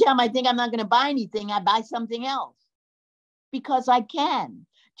 So every time I think I'm not going to buy anything, I buy something else. Because I can.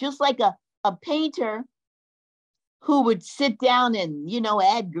 Just like a painter who would sit down and, you know,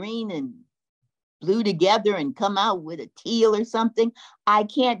 add green and blue together and come out with a teal or something. I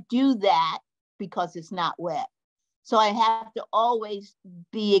can't do that because it's not wet. So I have to always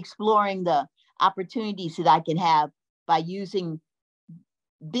be exploring the opportunities that I can have by using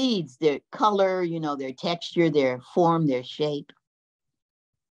beads, their color, you know, their texture, their form, their shape.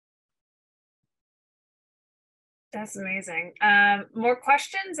 That's amazing. More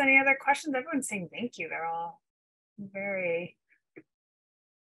questions? Any other questions? Everyone's saying thank you. They're all very...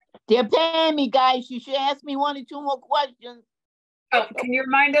 They're paying me, guys. You should ask me 1 or 2 more questions. Oh, can you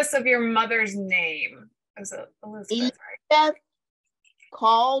remind us of your mother's name? Was it Elizabeth, right? Elizabeth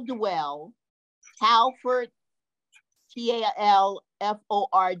Caldwell Talford, Talford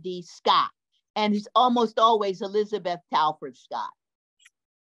Scott. And it's almost always Elizabeth Talford Scott.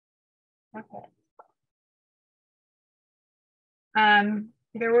 Okay.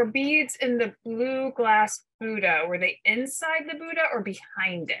 There were beads in the blue glass Buddha. Were they inside the Buddha or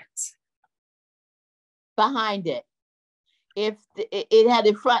behind it? Behind it. It had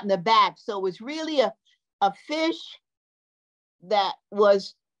the front and the back. So it was really a fish that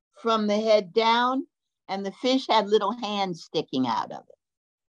was from the head down, and the fish had little hands sticking out of it.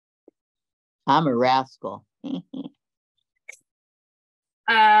 I'm a rascal.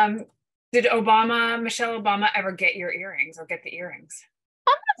 Did Michelle Obama ever get your earrings or get the earrings?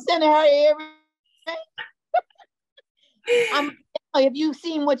 I'm not sending her earrings. Have you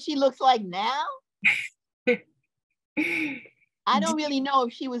seen what she looks like now? I don't really know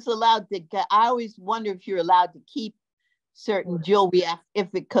if she was allowed to. I always wonder if you're allowed to keep certain jewelry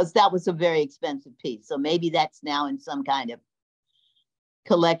because that was a very expensive piece. So maybe that's now in some kind of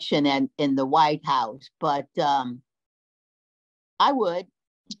collection and in the White House. But I would.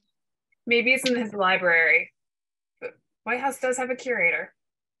 Maybe it's in his library. But White House does have a curator.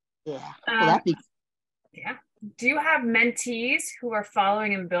 Yeah. Well, that'd be. Yeah. Do you have mentees who are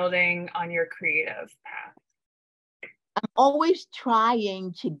following and building on your creative path? I'm always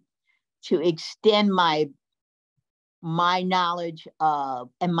trying to extend my knowledge of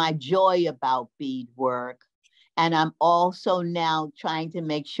and my joy about beadwork. And I'm also now trying to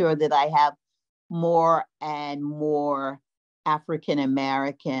make sure that I have more and more African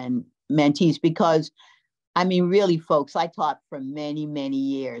American mentees because, I mean, really, folks, I taught for many, many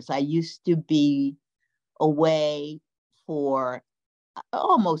years. I used to be away for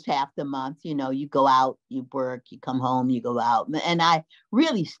almost half the month. You know, you go out, you work, you come home, you go out. And I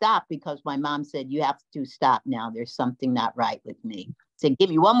really stopped because my mom said, you have to stop now. There's something not right with me. I said, give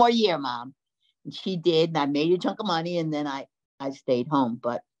me 1 more year, Mom. And she did. And I made a chunk of money and then I stayed home.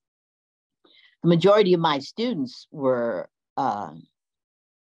 But the majority of my students were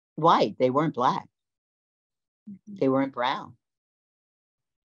white. They weren't Black. They weren't brown.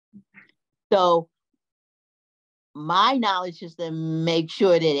 So my knowledge is to make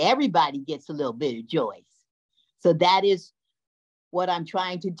sure that everybody gets a little bit of Joyce. So that is what I'm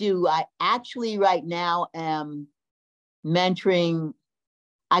trying to do. I actually right now am mentoring.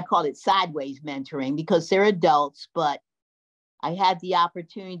 I call it sideways mentoring because they're adults, but I had the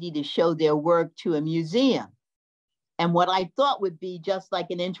opportunity to show their work to a museum. And what I thought would be just like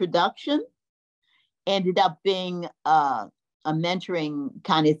an introduction ended up being a mentoring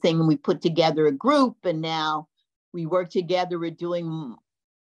kind of thing. We put together a group, and now we work together. We're doing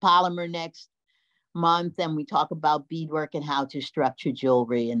polymer next month, and we talk about beadwork and how to structure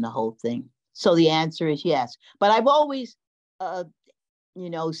jewelry and the whole thing. So the answer is yes. But I've always,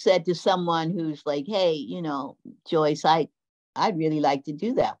 said to someone who's like, hey, Joyce, I'd really like to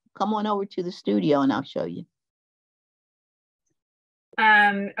do that. Come on over to the studio and I'll show you.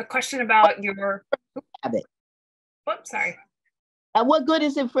 A question about your habit. Oops, sorry. What good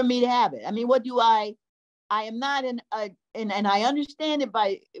is it for me to have it? I mean, what do I am not and I understand it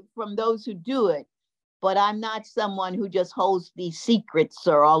from those who do it, but I'm not someone who just holds these secrets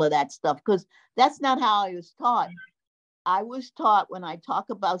or all of that stuff, because that's not how I was taught. I was taught, when I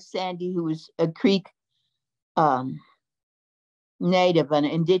talk about Sandy, who was a Creek native, an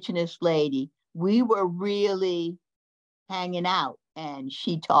indigenous lady, we were really hanging out, and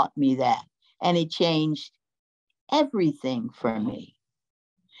she taught me that, and it changed everything for me.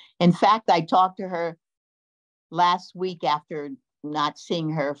 In fact, I talked to her last week after not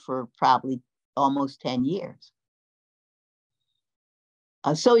seeing her for probably almost 10 years.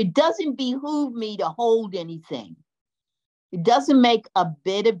 So it doesn't behoove me to hold anything. It doesn't make a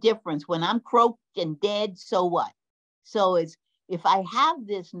bit of difference. When I'm croaked and dead, so what? So if I have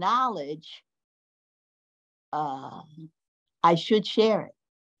this knowledge, I should share it.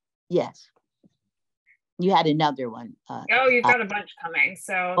 Yes. You had another one. You've got a bunch coming.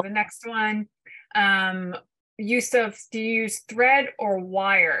 So the next one, do you use thread or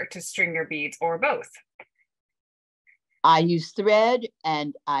wire to string your beads, or both? I use thread,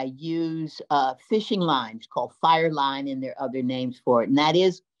 and I use fishing lines called fire line, and there are other names for it. And that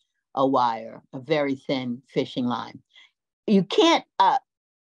is a wire, a very thin fishing line. You can't,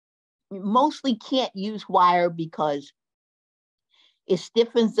 mostly can't use wire because it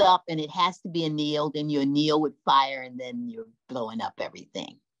stiffens up and it has to be annealed, and you anneal with fire and then you're blowing up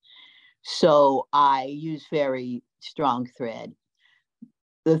everything. So I use very strong thread.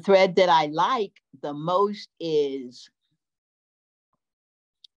 The thread that I like the most is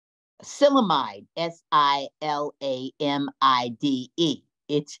Silamide, Silamide.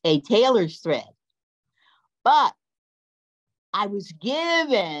 It's a tailor's thread. But I was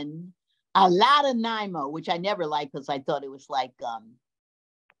given a lot of Nymo, which I never liked because I thought it was like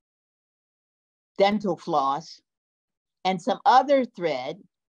dental floss, and some other thread.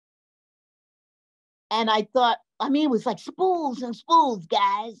 And I thought, it was like spools and spools,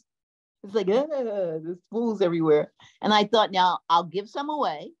 guys. It's like, there's spools everywhere. And I thought, now I'll give some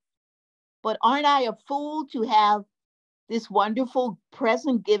away. But aren't I a fool to have this wonderful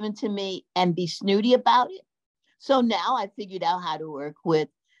present given to me and be snooty about it? So now I figured out how to work with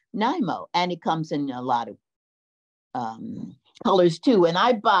Nymo, and it comes in a lot of colors too. And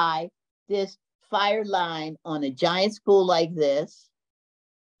I buy this fire line on a giant spool like this.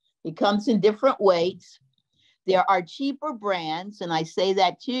 It comes in different weights. There are cheaper brands, and I say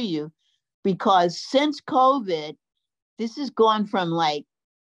that to you because since COVID, this has gone from like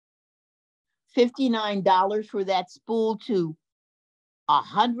 $59 for that spool to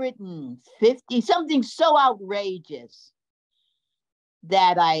 $150, something so outrageous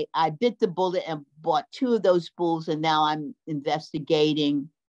that I bit the bullet and bought 2 of those spools, and now I'm investigating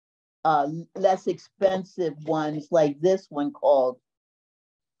less expensive ones like this one called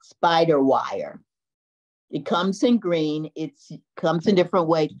Spider Wire. It comes in green, it comes in different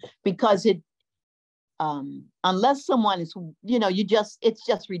ways because it, unless someone is, it's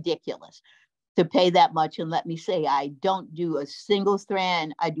just ridiculous to pay that much. And let me say, I don't do a single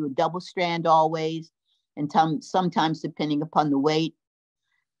strand. I do a double strand always. And sometimes, depending upon the weight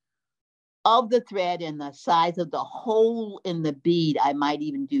of the thread and the size of the hole in the bead, I might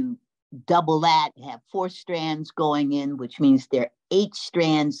even do double that, have 4 strands going in, which means there are 8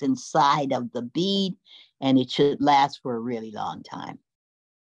 strands inside of the bead, and it should last for a really long time.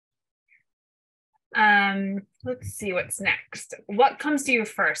 Let's see what's next. What comes to you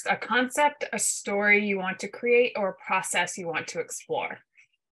first? A concept, a story you want to create, or a process you want to explore?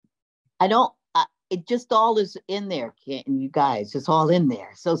 It just all is in there, you guys, it's all in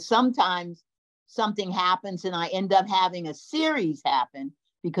there. So sometimes something happens and I end up having a series happen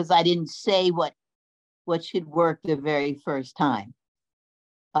because I didn't say what should work the very first time.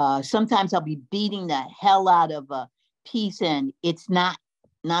 Sometimes I'll be beating the hell out of a piece and it's not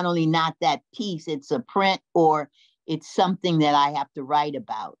only not that piece, it's a print or it's something that I have to write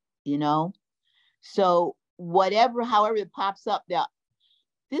about, So however it pops up. Now,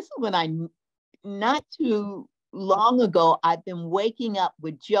 this is when not too long ago, I've been waking up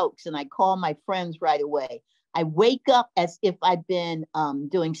with jokes and I call my friends right away. I wake up as if I've been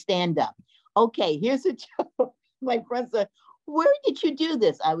doing stand-up. Okay, here's a joke. My friend said, where did you do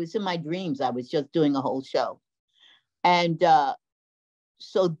this? I was in my dreams. I was just doing a whole show. And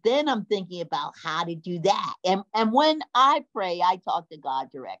so then I'm thinking about how to do that. And when I pray, I talk to God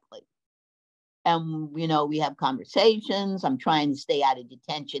directly. And, you know, we have conversations. I'm trying to stay out of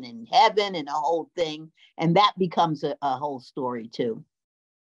detention in heaven and the whole thing. And that becomes a whole story too.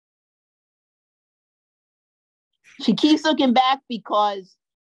 She keeps looking back because,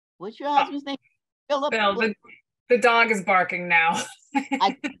 what's your husband's name? Philip. Bill, the dog is barking now.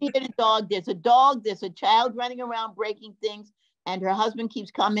 I can hear the dog. There's a child running around breaking things. And her husband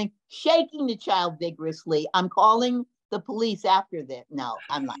keeps coming, shaking the child vigorously. I'm calling the police after that. No,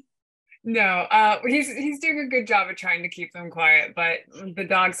 I'm not. No, he's doing a good job of trying to keep them quiet, but the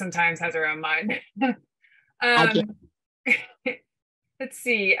dog sometimes has her own mind. Let's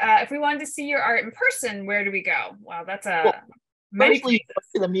see. If we wanted to see your art in person, where do we go? Well, that's firstly,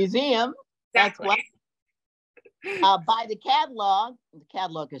 to the museum. Exactly. That's what. Buy the catalog. The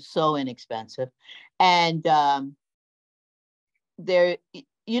catalog is so inexpensive, and there.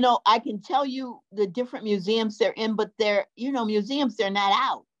 You know, I can tell you the different museums they're in, but they're, you know, museums, they're not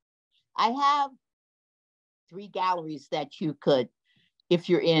out. I have 3 galleries that you could, if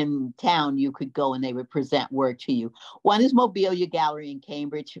you're in town, you could go and they would present work to you. One is Mobilia Gallery in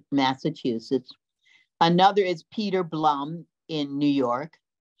Cambridge, Massachusetts. Another is Peter Blum in New York.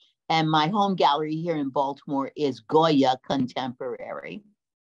 And my home gallery here in Baltimore is Goya Contemporary.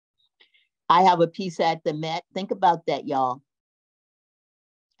 I have a piece at the Met. Think about that, y'all.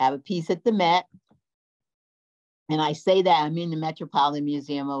 I have a piece at the Met. And I say that, I'm in the Metropolitan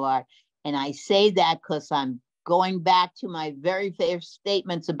Museum of Art. And I say that because I'm going back to my very favorite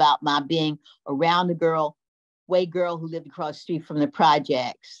statements about my being around the way girl who lived across the street from the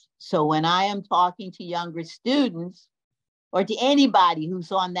projects. So when I am talking to younger students or to anybody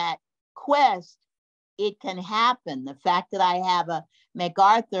who's on that quest, it can happen. The fact that I have a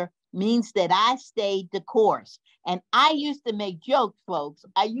MacArthur means that I stayed the course. And I used to make jokes, folks.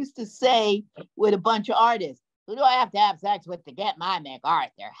 I used to say with a bunch of artists, who do I have to have sex with to get my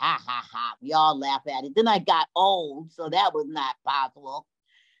MacArthur? Ha, ha, ha. We all laugh at it. Then I got old, so that was not possible.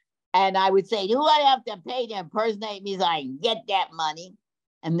 And I would say, who do I have to pay to impersonate me so I can get that money?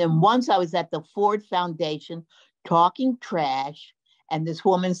 And then once I was at the Ford Foundation talking trash, and this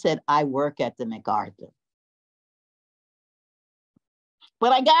woman said, I work at the MacArthur.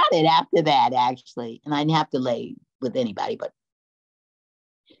 But I got it after that, actually. And I didn't have to lay with anybody, but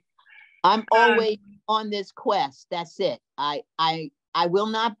I'm always on this quest. That's it. I will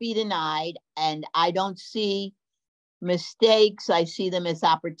not be denied, and I don't see mistakes. I see them as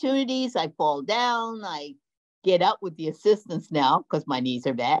opportunities. I fall down. I get up with the assistance now because my knees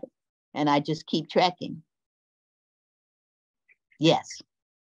are bad, and I just keep trekking. Yes.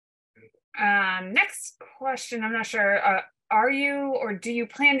 Next question. I'm not sure. Are you or do you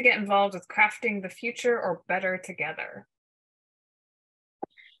plan to get involved with crafting the future or better together?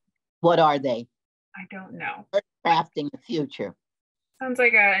 What are they? I don't know. Crafting the future. Sounds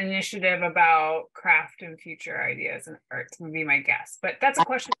like an initiative about craft and future ideas and arts would be my guess, but that's a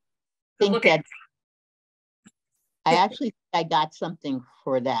question. I got something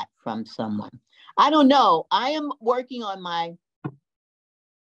for that from someone. I don't know. I am working on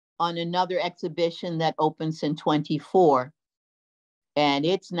another exhibition that opens in 24, and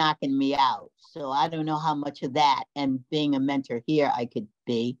it's knocking me out. So I don't know how much of that, and being a mentor here, I could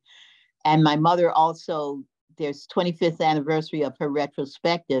be. And my mother also, there's 25th anniversary of her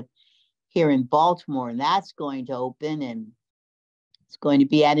retrospective here in Baltimore, and that's going to open, and it's going to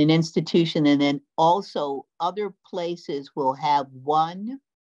be at an institution. And then also other places will have one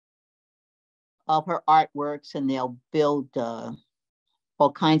of her artworks, and they'll build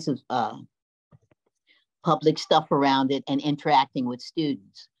all kinds of public stuff around it and interacting with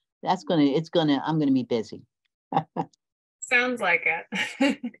students. I'm gonna be busy. Sounds like it.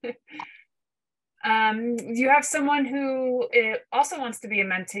 You have someone who also wants to be a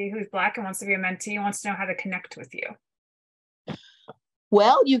mentee, who's Black and wants to be a mentee, and wants to know how to connect with you.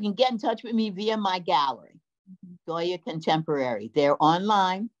 Well, you can get in touch with me via my gallery, Goya Contemporary. They're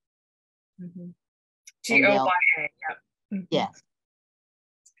online. Goya. Yep. Yes.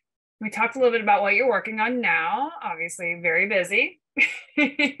 We talked a little bit about what you're working on now. Obviously, very busy.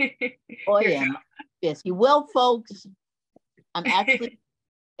 Oh, yeah, busy. Well, folks, I'm actually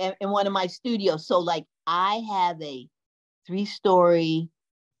in one of my studios. So, like, I have a 3-story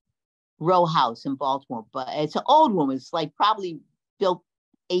row house in Baltimore, but it's an old one. It's like probably built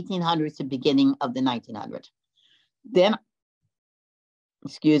 1800s to beginning of the 1900s. Then,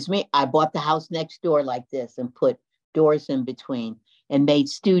 excuse me, I bought the house next door like this and put doors in between. and made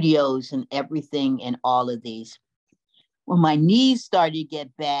studios and everything in all of these. When my knees started to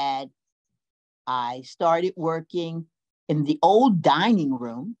get bad, I started working in the old dining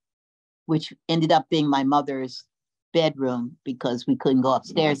room, which ended up being my mother's bedroom because we couldn't go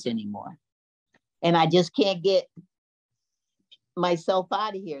upstairs anymore. And I just can't get myself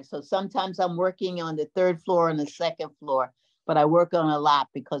out of here. So sometimes I'm working on the 3rd floor and the 2nd floor, but I work on a lot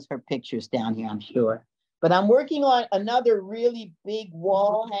because her picture's down here, I'm sure. But I'm working on another really big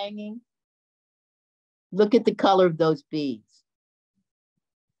wall hanging. Look at the color of those beads.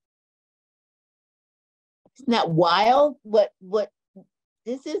 Isn't that wild? What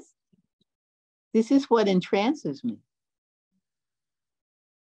this is what entrances me.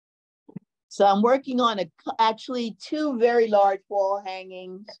 So I'm working on actually 2 very large wall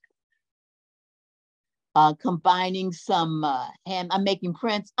hangings, combining some I'm making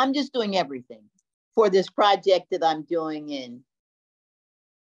prints. I'm just doing everything for this project that I'm doing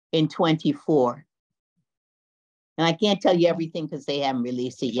in 24. And I can't tell you everything because they haven't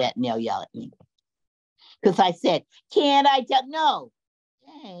released it yet and they'll yell at me. Because I said, can't I tell? No.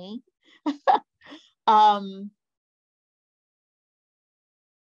 Hey.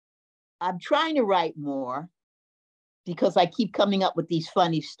 I'm trying to write more because I keep coming up with these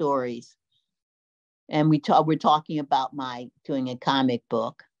funny stories. And we're talking about my doing a comic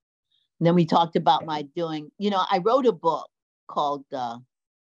book. And then we talked about my doing, I wrote a book called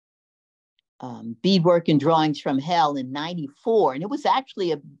Beadwork and Drawings from Hell in '94. And it was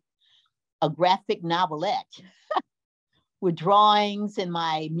actually a graphic novelette with drawings and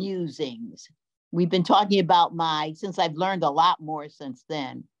my musings. We've been talking about since I've learned a lot more since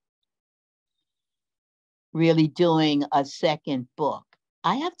then, really doing a 2nd book.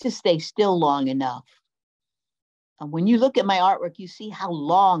 I have to stay still long enough. And when you look at my artwork, you see how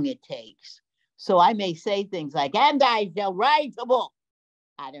long it takes. So I may say things like, and I shall write a book.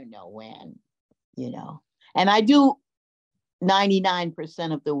 I don't know when, And I do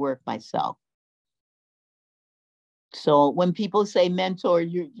 99% of the work myself. So when people say mentor,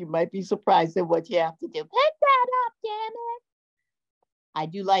 you might be surprised at what you have to do. Pick that up, damn it. I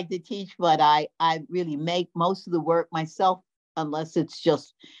do like to teach, but I really make most of the work myself, unless it's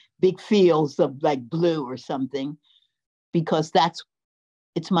just big fields of like blue or something, because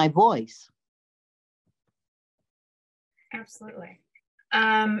it's my voice. Absolutely.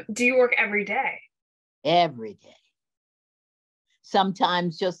 Do you work every day? Every day.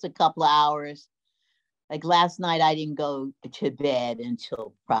 Sometimes just a couple of hours. Like last night, I didn't go to bed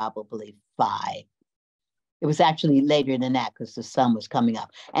until probably 5. It was actually later than that because the sun was coming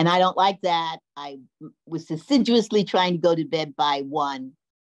up. And I don't like that. I was assiduously trying to go to bed by 1.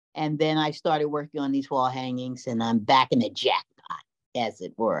 And then I started working on these wall hangings and I'm back in the jackpot, as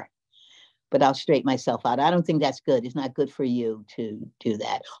it were. But I'll straighten myself out. I don't think that's good. It's not good for you to do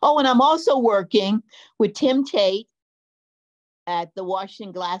that. Oh, and I'm also working with Tim Tate at the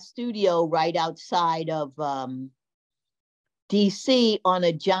Washington Glass Studio right outside of DC on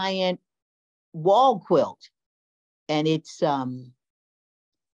a giant wall quilt. And it's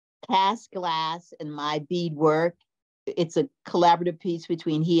cast glass and my beadwork. It's a collaborative piece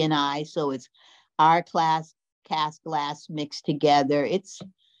between he and I. So it's our cast glass mixed together.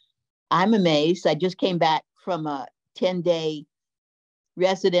 I'm amazed. I just came back from a 10-day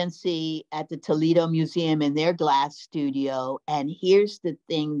residency at the Toledo Museum in their glass studio. And here's the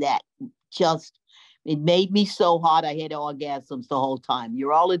thing that it made me so hot I had orgasms the whole time.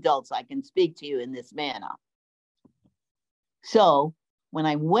 You're all adults. I can speak to you in this manner. So when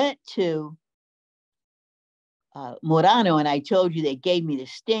I went to Murano and I told you they gave me the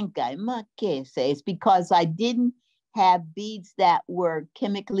stink eye, it's because I didn't have beads that were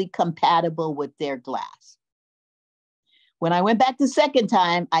chemically compatible with their glass. When I went back the 2nd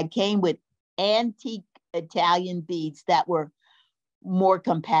time, I came with antique Italian beads that were more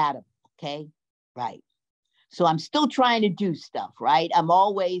compatible, okay? Right. So I'm still trying to do stuff, right?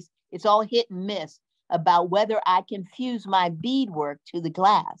 It's all hit and miss about whether I can fuse my beadwork to the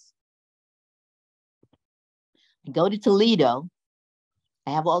glass. I go to Toledo.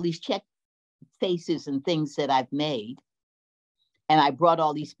 I have all these check faces and things that I've made. And I brought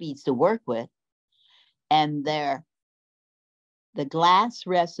all these beads to work with. And the glass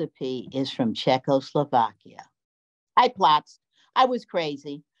recipe is from Czechoslovakia. I was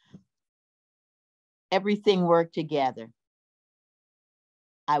crazy. Everything worked together.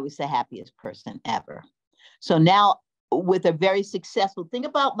 I was the happiest person ever. So now with a very successful, think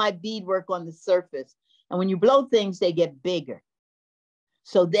about my beadwork on the surface. And when you blow things, they get bigger.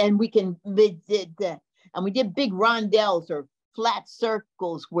 So then we did big rondelles or flat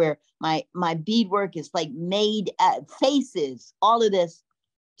circles where my beadwork is like made faces. All of this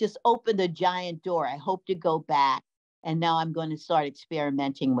just opened a giant door. I hope to go back. And now I'm going to start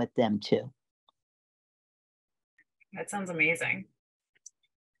experimenting with them too. That sounds amazing.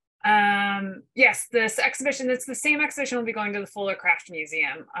 Yes, this exhibition, it's the same exhibition will be going to the Fuller Craft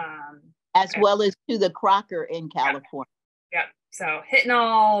Museum. As well as to the Crocker in California. Yep. So hitting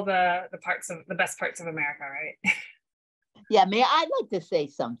all the parts of the best parts of America, right? Yeah, May I'd like to say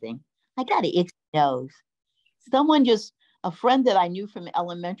something. I got an itchy nose. A friend that I knew from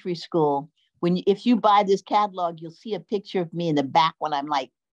elementary school, if you buy this catalog, you'll see a picture of me in the back when I'm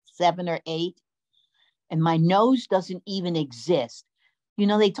like 7 or 8. And my nose doesn't even exist. You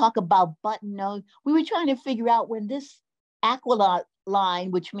know, they talk about button nose. We were trying to figure out when this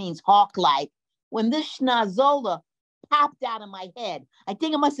aquiline, which means hawk-like, when this schnozola popped out of my head. I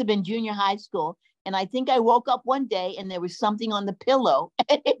think it must have been junior high school. And I think I woke up one day and there was something on the pillow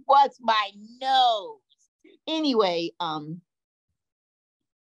and it was my nose. Anyway,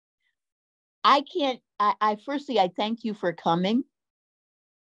 firstly, I thank you for coming,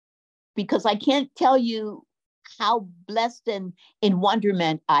 because I can't tell you how blessed and in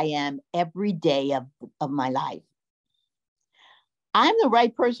wonderment I am every day of my life. I'm the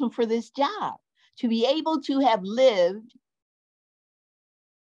right person for this job, to be able to have loved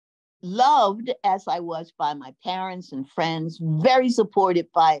as I was by my parents and friends, very supported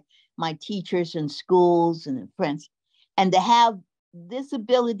by my teachers and schools and friends, and to have this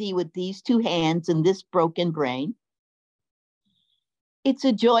ability with these 2 hands and this broken brain. It's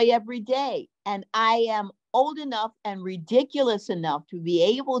a joy every day. And I am old enough and ridiculous enough to be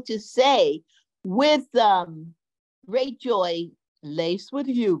able to say with great joy, laced with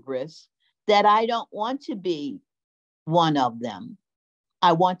hubris, that I don't want to be one of them.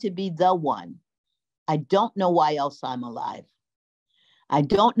 I want to be the one. I don't know why else I'm alive. I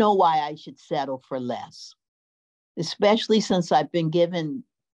don't know why I should settle for less, especially since I've been given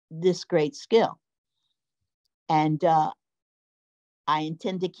this great skill. And I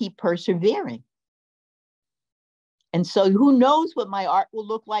intend to keep persevering. And so who knows what my art will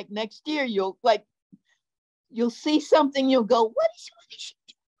look like next year. You'll see something, you'll go, what is she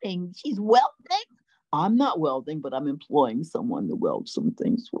doing? She's welding? I'm not welding, but I'm employing someone to weld some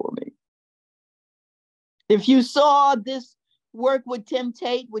things for me. If you saw this work with Tim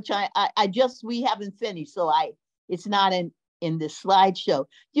Tate, which we haven't finished, so it's not in this slideshow,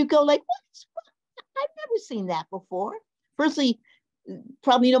 you go like, I've never seen that before. Firstly,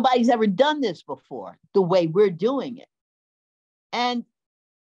 probably nobody's ever done this before, the way we're doing it. And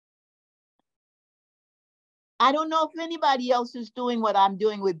I don't know if anybody else is doing what I'm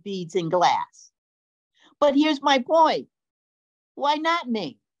doing with beads and glass. But here's my point. Why not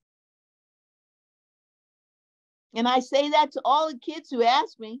me? And I say that to all the kids who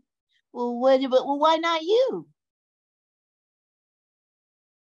ask me, well, why not you?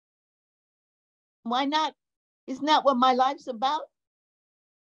 Why not? Isn't that what my life's about?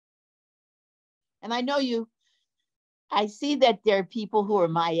 And I know I see that there are people who are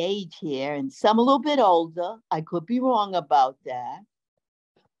my age here and some a little bit older. I could be wrong about that.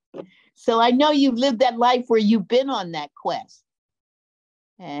 So I know you've lived that life where you've been on that quest.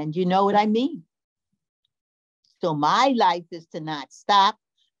 And you know what I mean. So my life is to not stop.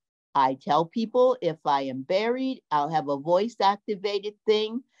 I tell people if I am buried, I'll have a voice activated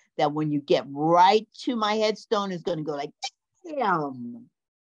thing that when you get right to my headstone is going to go like, damn.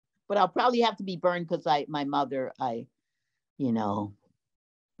 But I'll probably have to be burned because my mother,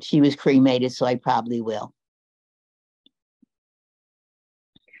 she was cremated, so I probably will.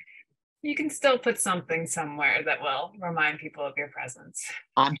 You can still put something somewhere that will remind people of your presence.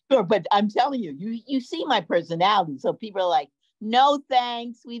 I'm sure, but I'm telling you, you see my personality. So people are like, no,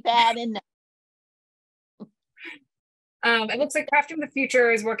 thanks, we've had enough. It looks like Crafting the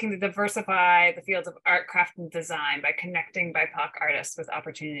Future is working to diversify the fields of art, craft, and design by connecting BIPOC artists with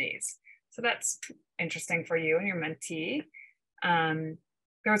opportunities. So that's interesting for you and your mentee.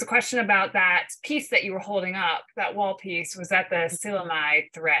 There was a question about that piece that you were holding up, that wall piece. Was that the silamide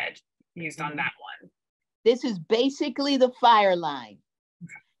thread used on that one? This is basically the fire line.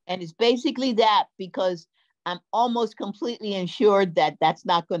 Okay. And it's basically that because I'm almost completely ensured that that's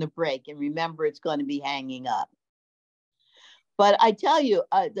not going to break. And remember, it's going to be hanging up. But I tell you,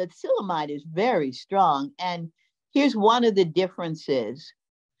 the silamide is very strong. And here's one of the differences.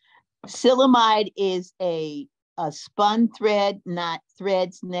 Silamide is a spun thread, not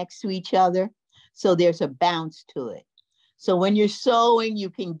threads next to each other. So there's a bounce to it. So when you're sewing,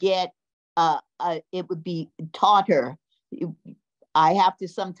 you can get, it would be tauter. I have to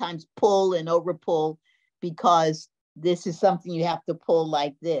sometimes pull and over pull because this is something you have to pull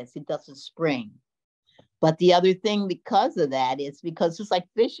like this. It doesn't spring. But the other thing because of that is because it's like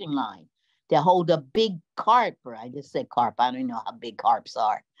fishing line to hold a big carp, or I just said carp. I don't know how big carps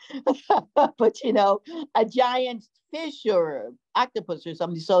are. But, you know, a giant fish or octopus or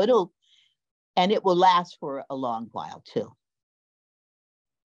something. So it will last for a long while too.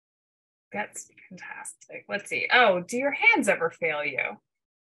 That's fantastic. Let's see. Oh, do your hands ever fail you?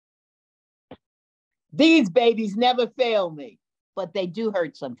 These babies never fail me, but they do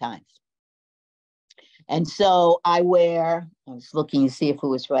hurt sometimes. And so I was looking to see if it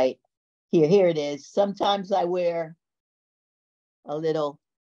was right. Here it is. Sometimes I wear a little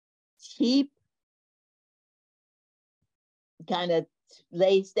cheap kind of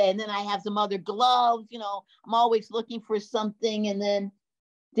lace, and then I have some other gloves. You know, I'm always looking for something. And then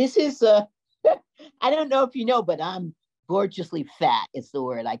this is I don't know if you know, but I'm gorgeously fat is the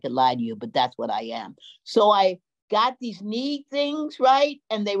word. I could lie to you, but that's what I am. So I got these knee things, right?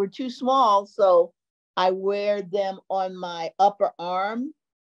 And they were too small. So I wear them on my upper arm,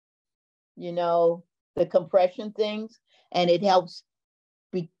 you know, the compression things. And it helps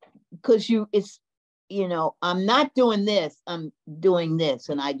because you know, I'm not doing this, I'm doing this,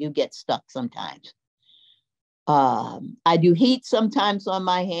 and I do get stuck sometimes. I do heat sometimes on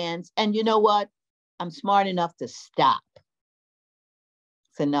my hands. And you know what? I'm smart enough to stop.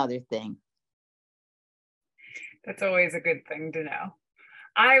 It's another thing. That's always a good thing to know.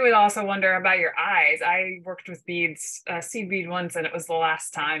 I would also wonder about your eyes. I worked with beads, seed bead once, and it was the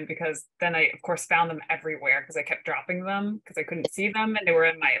last time because then I, of course, found them everywhere because I kept dropping them because I couldn't see them, and they were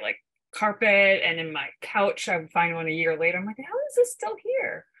in my like carpet and in my couch. I would find one a year later. I'm like, how is this still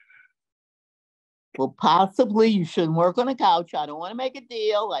here? Well, possibly you shouldn't work on a couch. I don't want to make a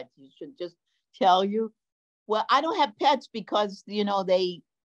deal. I should just tell you. Well, I don't have pets because, you know, they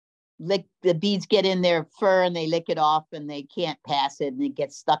lick, the beads get in their fur and they lick it off and they can't pass it and it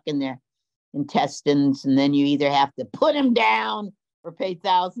gets stuck in their intestines. And then you either have to put them down or pay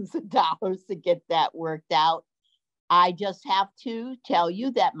thousands of dollars to get that worked out. I just have to tell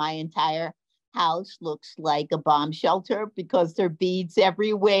you that my entire house looks like a bomb shelter because there are beads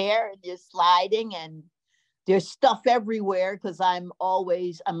everywhere and you're sliding and there's stuff everywhere because I'm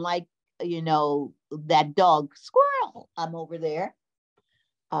like, you know, that dog, squirrel, I'm over there.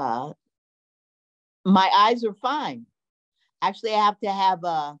 My eyes are fine. Actually, I have to have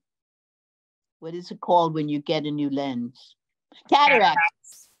what is it called when you get a new lens?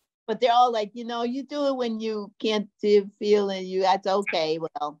 Cataracts. But they're all like, you know, you do it when you can't feel and that's okay.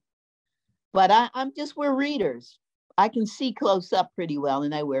 Well, but I'm just wear readers. I can see close up pretty well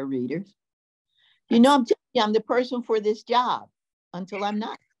and I wear readers. You know, I'm the person for this job until I'm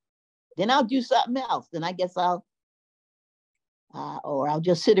not. Then I'll do something else. Then I guess or I'll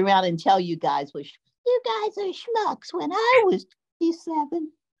just sit around and tell you guys, well, you guys are schmucks. When I was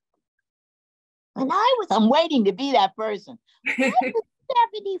 27, I'm waiting to be that person. I was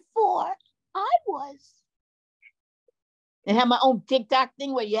 74, I was. And have my own TikTok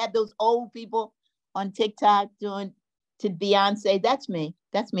thing where you had those old people on TikTok doing to Beyonce. That's me.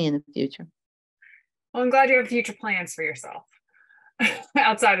 That's me in the future. Well, I'm glad you have future plans for yourself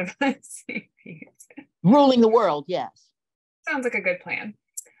outside of ruling the world. Yes. Sounds like a good plan.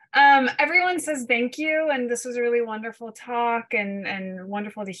 Everyone says thank you, and this was a really wonderful talk and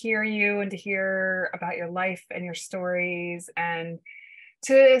wonderful to hear you and to hear about your life and your stories and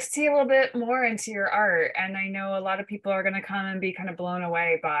to see a little bit more into your art. And I know a lot of people are going to come and be kind of blown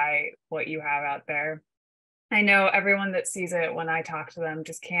away by what you have out there. I know everyone that sees it when I talk to them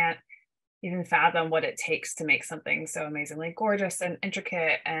just can't even fathom what it takes to make something so amazingly gorgeous and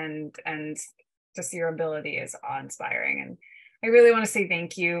intricate, and just your ability is awe-inspiring. And I really want to say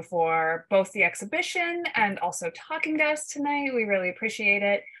thank you for both the exhibition and also talking to us tonight. We really appreciate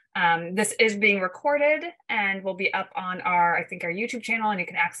it. This is being recorded and will be up on our YouTube channel, and you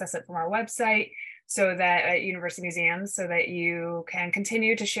can access it from our website so that at University Museums, so that you can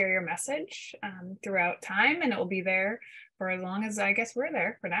continue to share your message throughout time, and it will be there for as long as I guess we're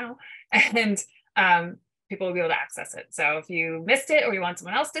there for now. And people will be able to access it. So if you missed it or you want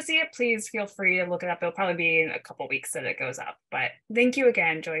someone else to see it, please feel free to look it up. It'll probably be in a couple weeks that it goes up. But thank you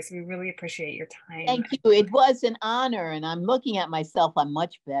again, Joyce. We really appreciate your time. Thank you. It was an honor. And I'm looking at myself. I'm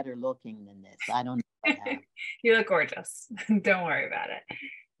much better looking than this. I don't know. You look gorgeous. Don't worry about it.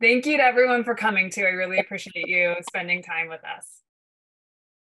 Thank you to everyone for coming too. I really appreciate you spending time with us.